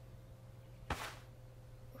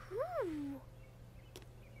 Ooh.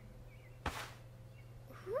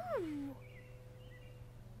 Ooh.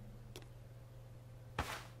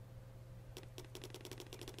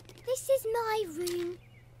 This is my room.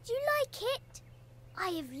 Do you like it? I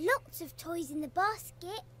have lots of toys in the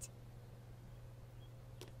basket.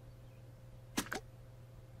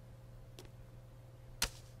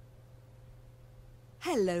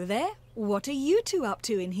 Hello there. What are you two up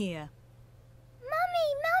to in here?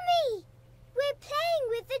 Mummy! We're playing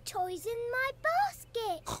with the toys in my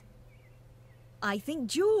basket. I think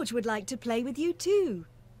George would like to play with you too.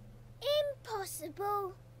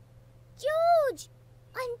 Impossible. George,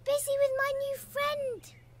 I'm busy with my new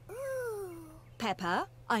friend. Ooh. Peppa,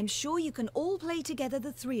 I'm sure you can all play together,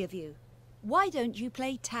 the three of you. Why don't you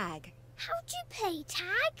play tag? How do you play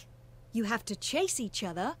tag? You have to chase each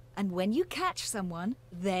other, and when you catch someone,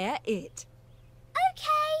 they're it.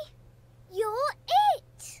 Okay. You're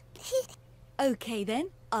it. Okay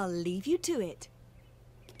then, I'll leave you to it.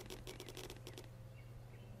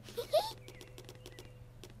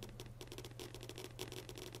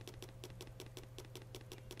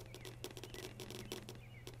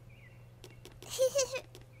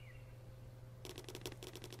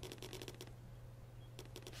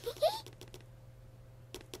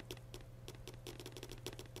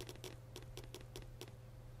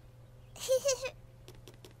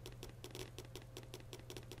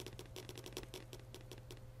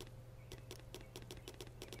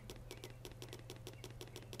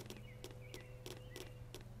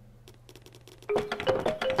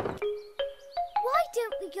 Why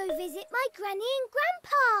don't we go visit my Granny and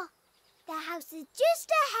Grandpa? Their house is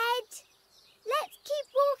just ahead. Let's keep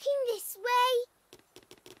walking this way.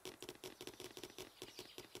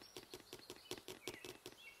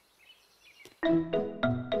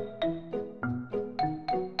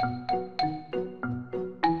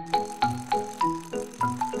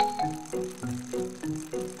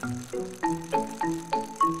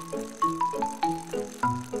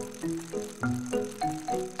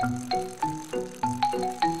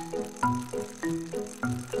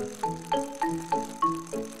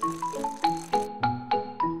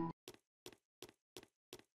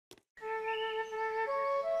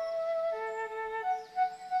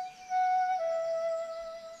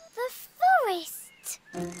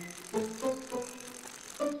 Hello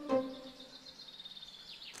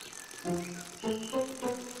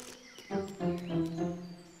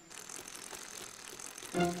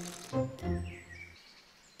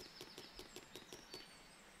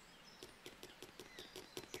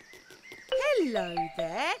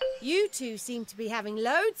there. You two seem to be having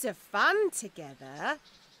loads of fun together.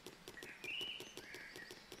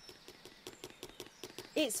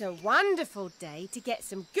 It's a wonderful day to get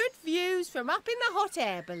some good views from up in the hot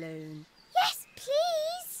air balloon. Yes,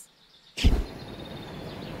 please.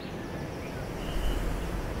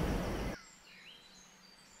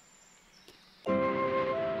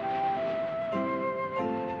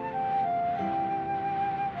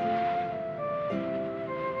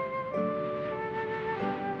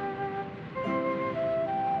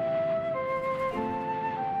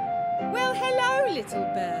 Well, hello, little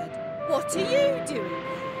bird. What are you doing here?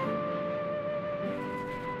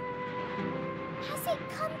 Has it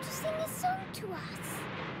come to sing a song to us?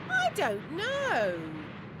 I don't know.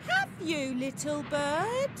 Have you, little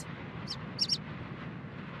bird?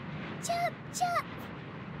 Chirp, chirp.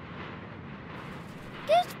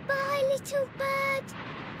 Goodbye, little bird.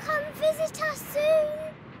 Come visit us soon.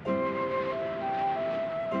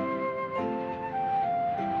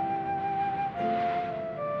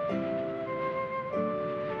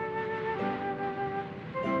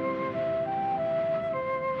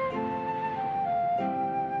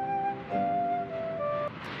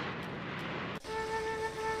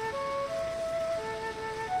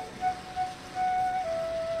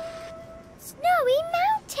 Snowy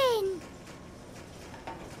Mountain.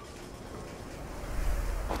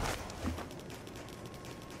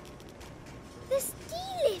 The ski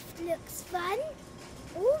lift looks fun.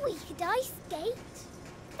 Or we could ice skate.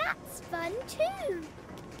 That's fun too.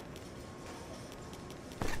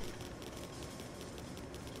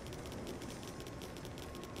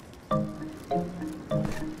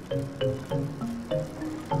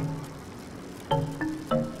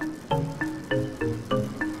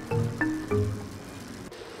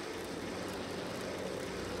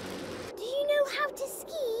 Do you know how to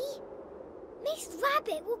ski? Miss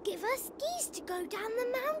Rabbit will give us skis to go down the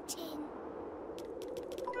mountain.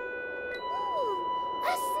 Ooh,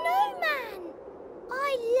 a snowman!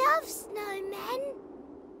 I love snowmen.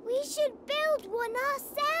 We should build one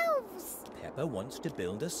ourselves. Peppa wants to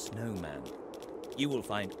build a snowman. You will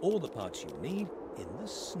find all the parts you need in the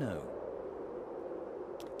snow.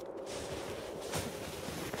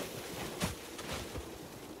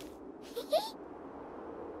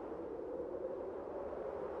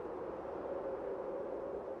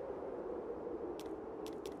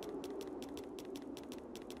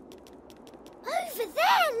 Over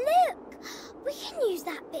there, look! We can use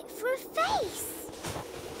that bit for a face.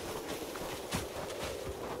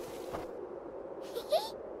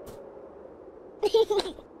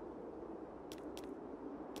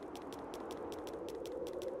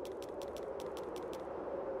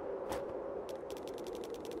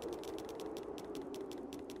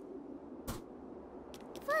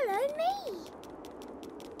 Follow me.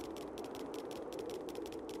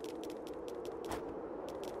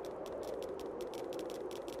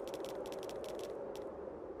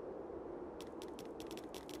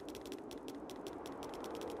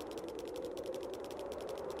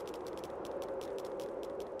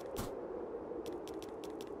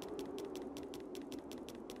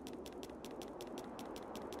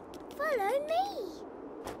 Follow me.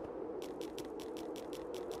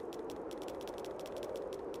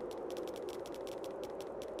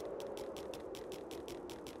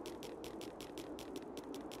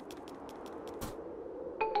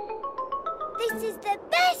 This is the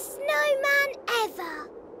best snowman ever.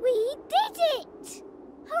 We did it!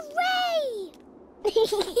 Hooray!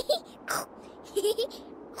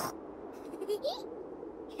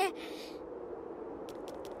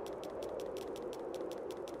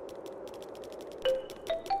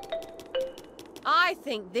 I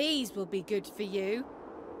think these will be good for you.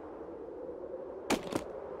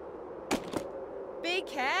 Be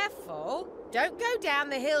careful. Don't go down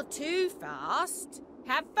the hill too fast.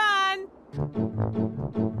 Have fun. I'm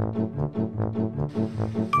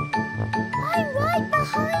right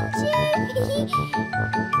behind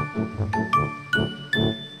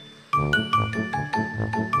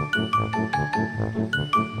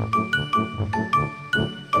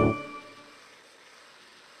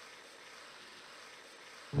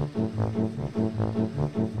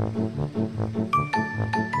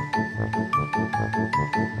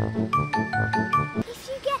If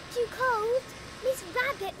you get too cold, Miss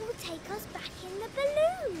Rabbit will take us back in the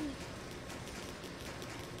balloon.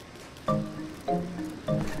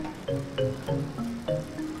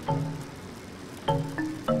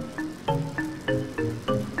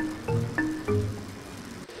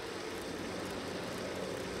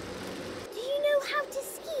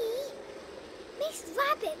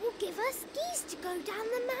 Rabbit will give us skis to go down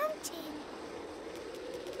the mountain.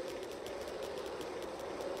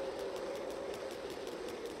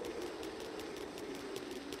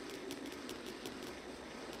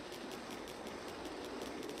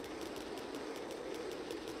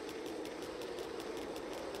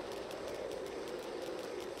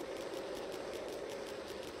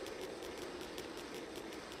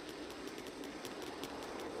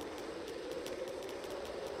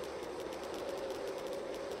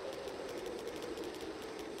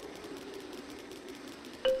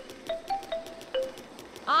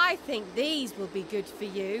 I think these will be good for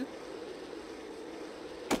you.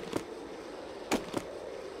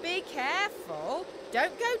 Be careful.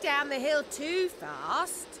 Don't go down the hill too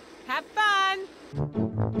fast. Have fun.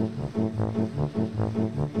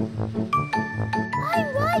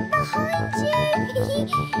 I'm right behind you.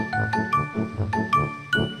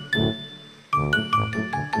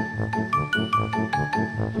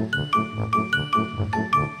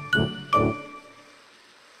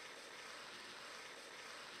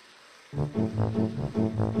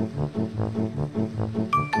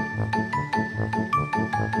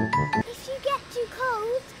 If you get too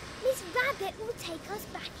cold, Miss Rabbit will take us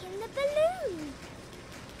back in the balloon.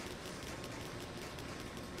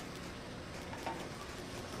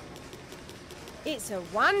 It's a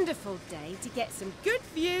wonderful day to get some good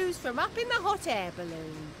views from up in the hot air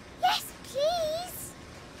balloon. Yes, please.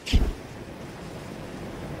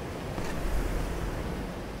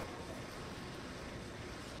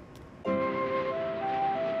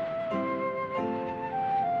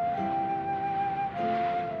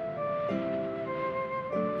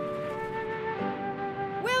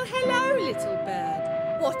 Well, hello, little bird.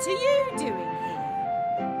 What are you doing here?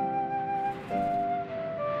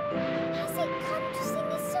 Has it come to sing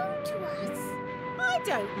a song to us? I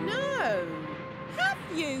don't know. Have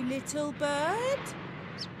you, little bird?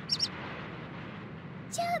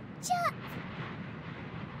 Chirp, chirp.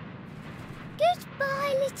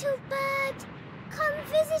 Goodbye, little bird. Come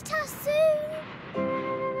visit us soon.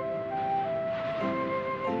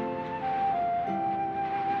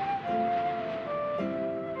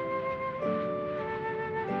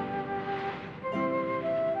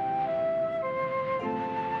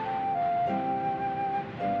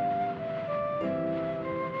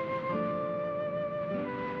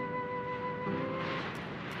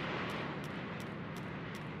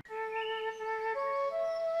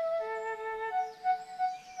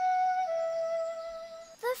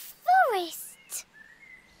 The forest.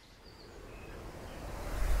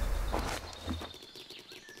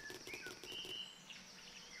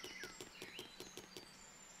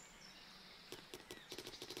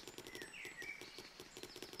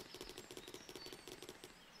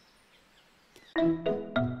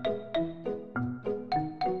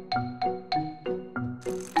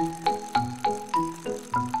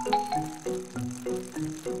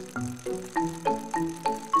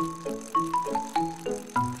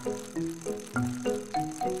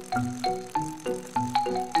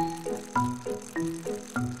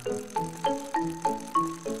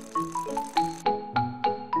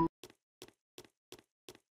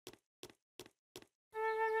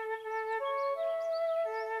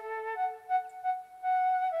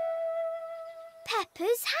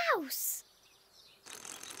 Peppa's house.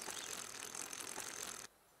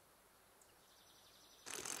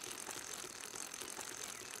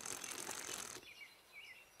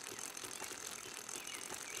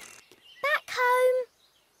 Back home.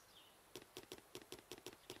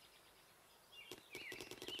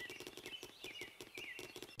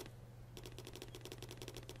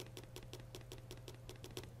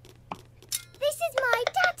 This is my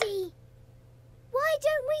daddy. Why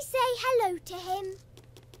don't we say hello to him?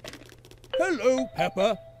 Hello,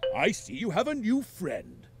 Peppa. I see you have a new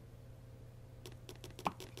friend.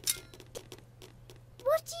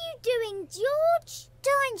 What are you doing, George?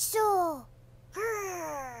 Dinosaur.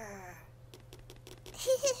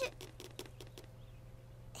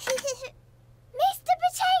 Mr.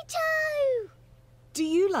 Potato! Do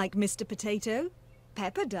you like Mr. Potato?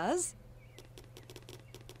 Peppa does.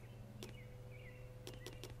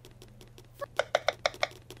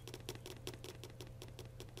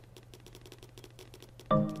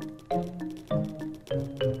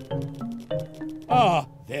 Ah,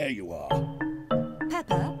 there you are.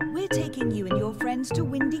 Peppa, we're taking you and your friends to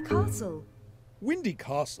Windy Castle. Windy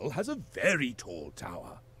Castle has a very tall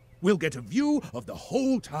tower. We'll get a view of the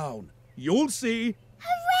whole town. You'll see.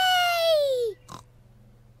 Hooray!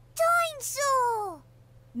 Dinosaur!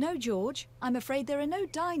 No, George, I'm afraid there are no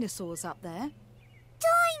dinosaurs up there.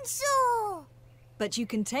 Dinosaur! But you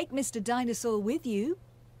can take Mr. Dinosaur with you.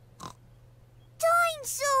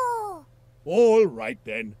 Dinosaur! All right,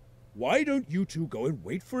 then. Why don't you two go and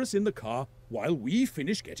wait for us in the car while we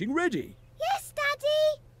finish getting ready? Yes,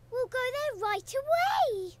 Daddy. We'll go there right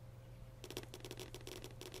away.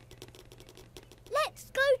 Let's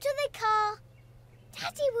go to the car.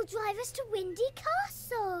 Daddy will drive us to Windy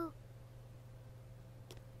Castle.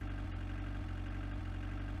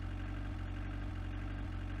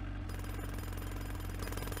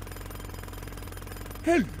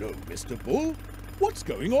 Hello, Mr. Bull. What's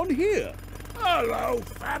going on here? Hello,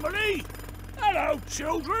 family. Hello,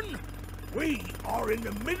 children. We are in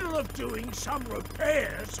the middle of doing some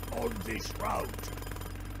repairs on this road.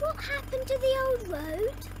 What happened to the old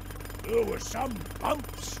road? There were some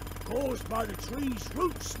bumps caused by the tree's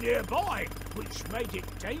roots nearby, which made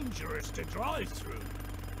it dangerous to drive through.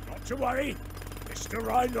 Not to worry. Mr.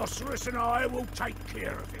 Rhinoceros and I will take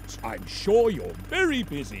care of it. I'm sure you're very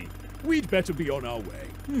busy. We'd better be on our way.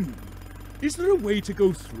 Is there a way to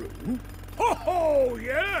go through? Ho,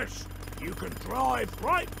 yes! You can drive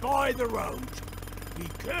right by the road. Be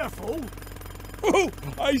careful. Oh,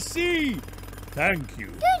 I see. Thank you.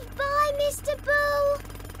 Goodbye, Mr. Bull.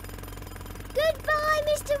 Goodbye,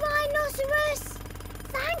 Mr. Rhinoceros.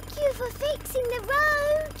 Thank you for fixing the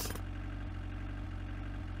road.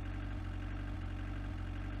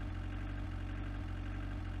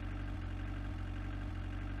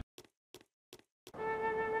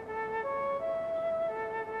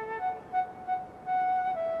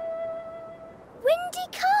 Windy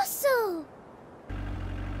Castle!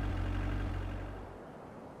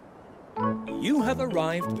 You have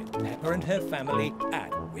arrived with Peppa and her family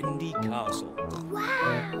at Windy Castle.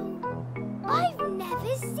 Wow! I've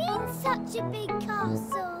never seen such a big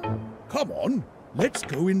castle. Come on, let's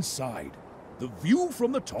go inside. The view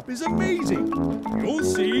from the top is amazing. You'll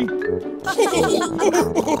see.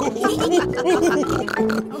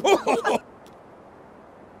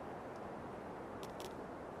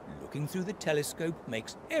 Looking through the telescope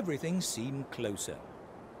makes everything seem closer.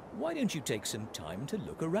 Why don't you take some time to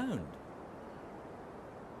look around?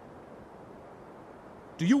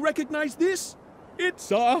 Do you recognize this?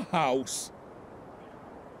 It's our house.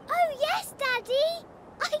 Oh, yes, Daddy.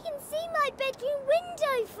 I can see my bedroom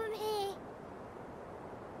window from here.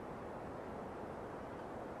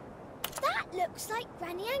 That looks like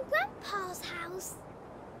Granny and Grandpa's house.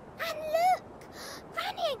 And look,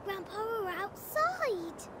 Granny and Grandpa are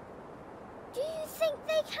outside. Do you think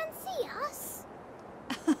they can see us?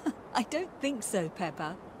 I don't think so,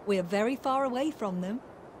 Peppa. We're very far away from them.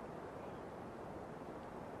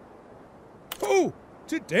 Oh,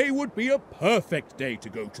 today would be a perfect day to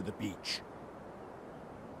go to the beach.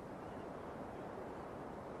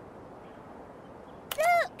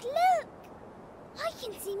 Look, look! I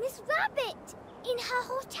can see Miss Rabbit in her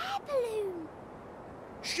hot air balloon.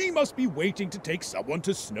 She must be waiting to take someone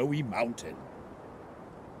to Snowy Mountain.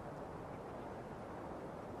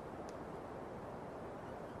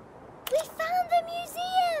 We found the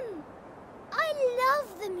museum! I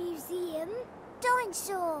love the museum.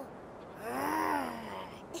 Dinosaur.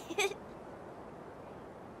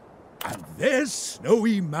 And there's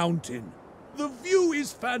Snowy Mountain. The view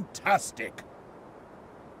is fantastic.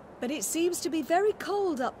 But it seems to be very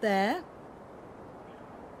cold up there.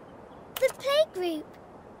 The playgroup.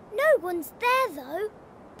 No one's there, though,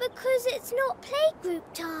 because it's not playgroup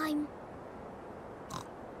time.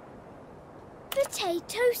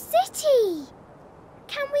 Potato City!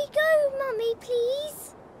 Can we go, Mummy,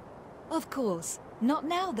 please? Of course. Not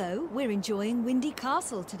now, though. We're enjoying Windy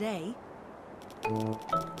Castle today.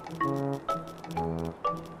 Mummy!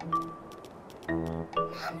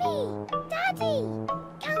 Daddy!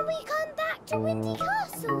 Can we come back to Windy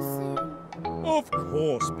Castle soon? Of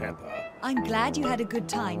course, Peppa. I'm glad you had a good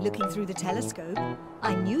time looking through the telescope.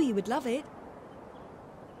 I knew you would love it.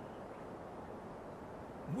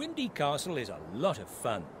 Windy Castle is a lot of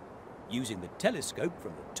fun. Using the telescope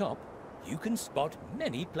from the top, you can spot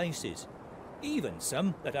many places, even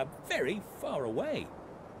some that are very far away.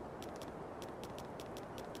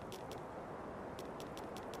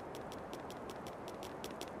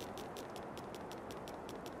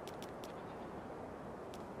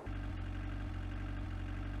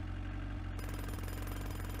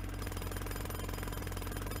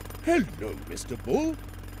 Hello, Mr. Bull.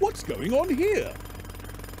 What's going on here?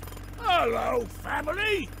 Hello,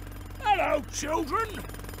 family. Hello, children.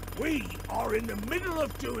 We are in the middle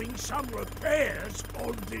of doing some repairs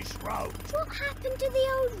on this road. What happened to the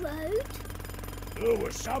old road? There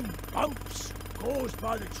were some bumps caused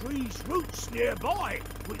by the tree's roots nearby,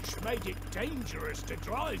 which made it dangerous to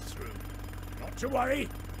drive through. Not to worry.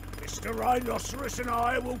 Mr. Rhinoceros and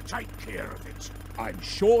I will take care of it. I'm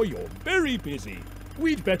sure you're very busy.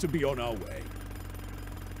 We'd better be on our way.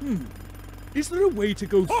 Is there a way to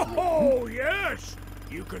go through? Oh, yes!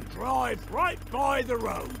 You can drive right by the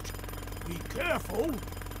road. Be careful.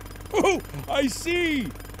 Oh, I see!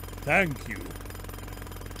 Thank you.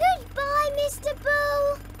 Goodbye, Mr.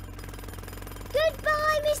 Bull.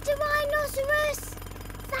 Goodbye, Mr. Rhinoceros.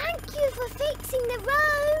 Thank you for fixing the road.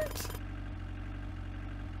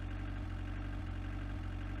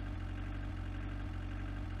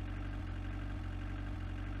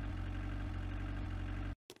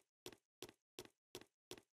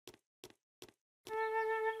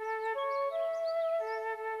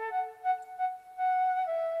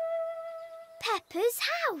 Peppa's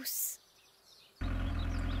house.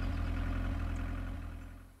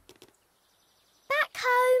 Back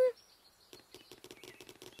home.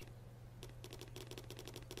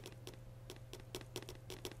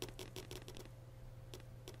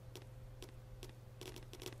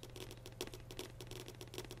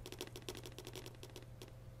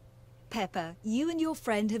 Peppa, you and your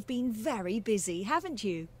friend have been very busy, haven't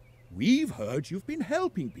you? We've heard you've been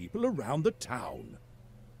helping people around the town.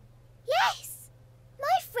 Yes,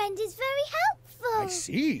 my friend is very helpful. I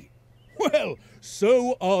see. Well,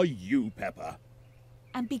 so are you, Peppa.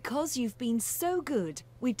 And because you've been so good,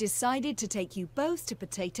 we've decided to take you both to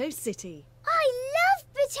Potato City. I love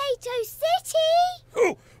Potato City.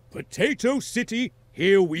 Oh, Potato City,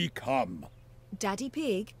 here we come. Daddy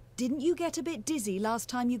Pig, didn't you get a bit dizzy last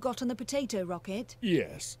time you got on the potato rocket?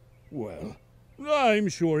 Yes. Well, I'm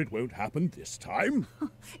sure it won't happen this time.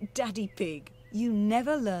 Daddy Pig, you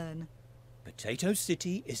never learn. Potato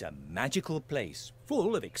City is a magical place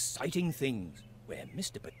full of exciting things where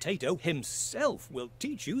Mr. Potato himself will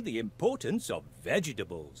teach you the importance of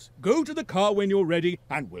vegetables. Go to the car when you're ready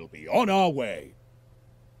and we'll be on our way.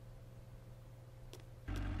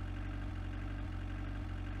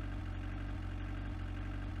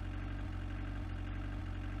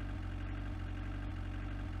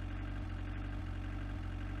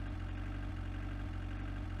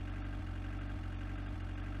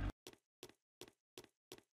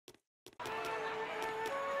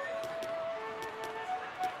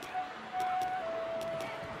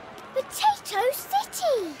 Potato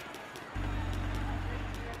City.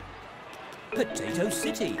 Potato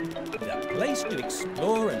City, the place to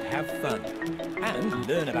explore and have fun, and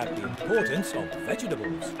learn about the importance of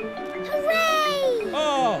vegetables. Hooray!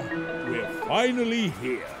 Ah, we're finally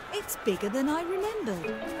here. It's bigger than I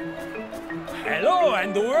remembered. Hello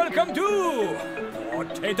and welcome to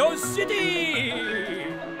Potato City!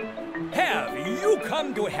 Have you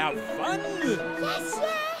come to have fun? Yes,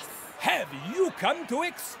 yes. Have you come to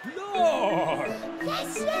explore?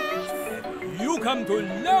 Yes, yes. Have you come to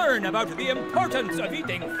learn about the importance of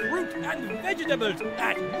eating fruit and vegetables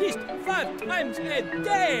at least 5 times a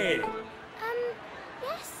day?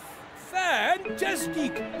 Yes.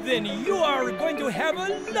 Fantastic! Then you are going to have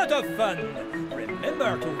a lot of fun.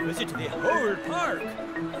 Remember to visit the whole park.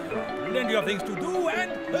 There are plenty of things to do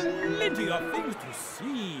and plenty of things to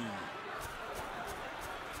see.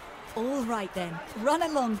 All right then, run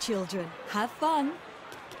along, children. Have fun.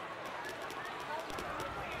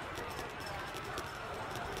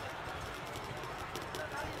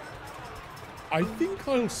 I think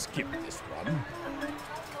I'll skip this one.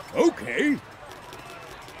 Okay.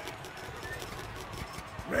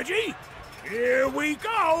 Ready? Here we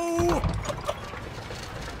go!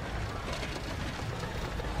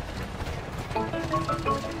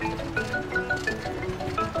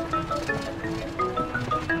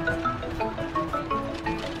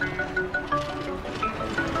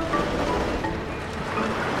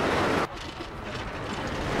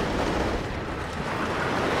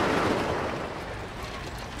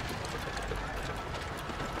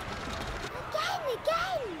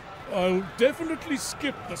 I'll definitely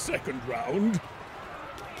skip the second round.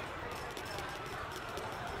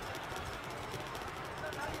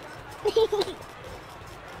 You're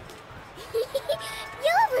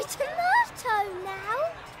a tomato now.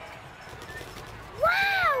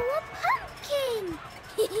 Wow, a pumpkin.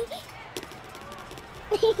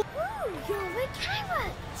 Ooh, you're a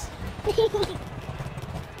carrot.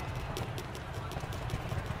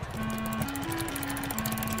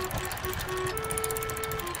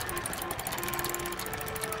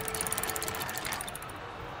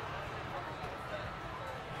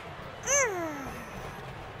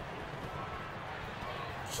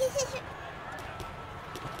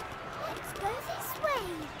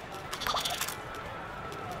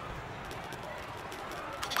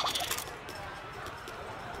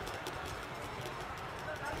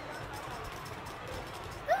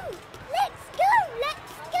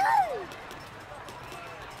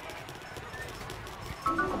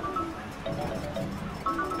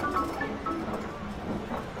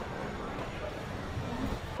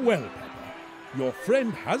 Well, Peppa, your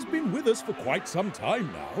friend has been with us for quite some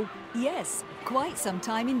time now. Yes, quite some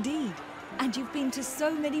time indeed. And you've been to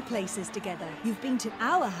so many places together. You've been to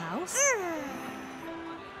our house.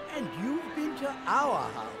 And you've been to our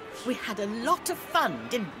house. We had a lot of fun,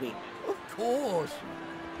 didn't we? Of course.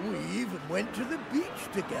 We even went to the beach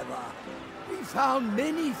together. We found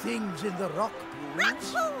many things in the rock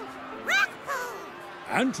pools.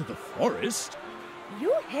 And to the forest.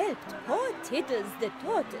 You helped poor Titters the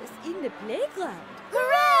tortoise in the playground.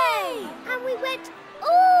 Hooray! And we went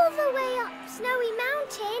all the way up Snowy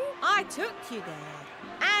Mountain. I took you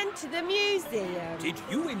there. And to the museum. Did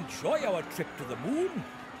you enjoy our trip to the moon?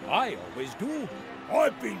 I always do.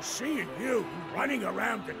 I've been seeing you running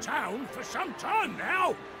around the town for some time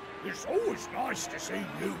now. It's always nice to see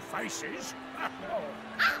new faces.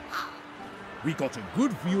 We got a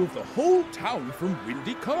good view of the whole town from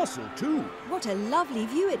Windy Castle, too. What a lovely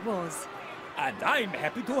view it was. And I'm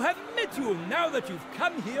happy to have met you now that you've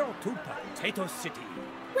come here to Potato City.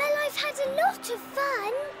 Well, I've had a lot of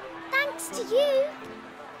fun. Thanks to you.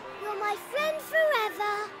 You're my friend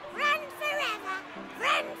forever. Friend forever.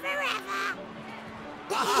 Friend forever.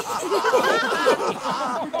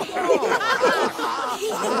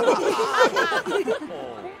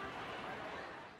 Oh.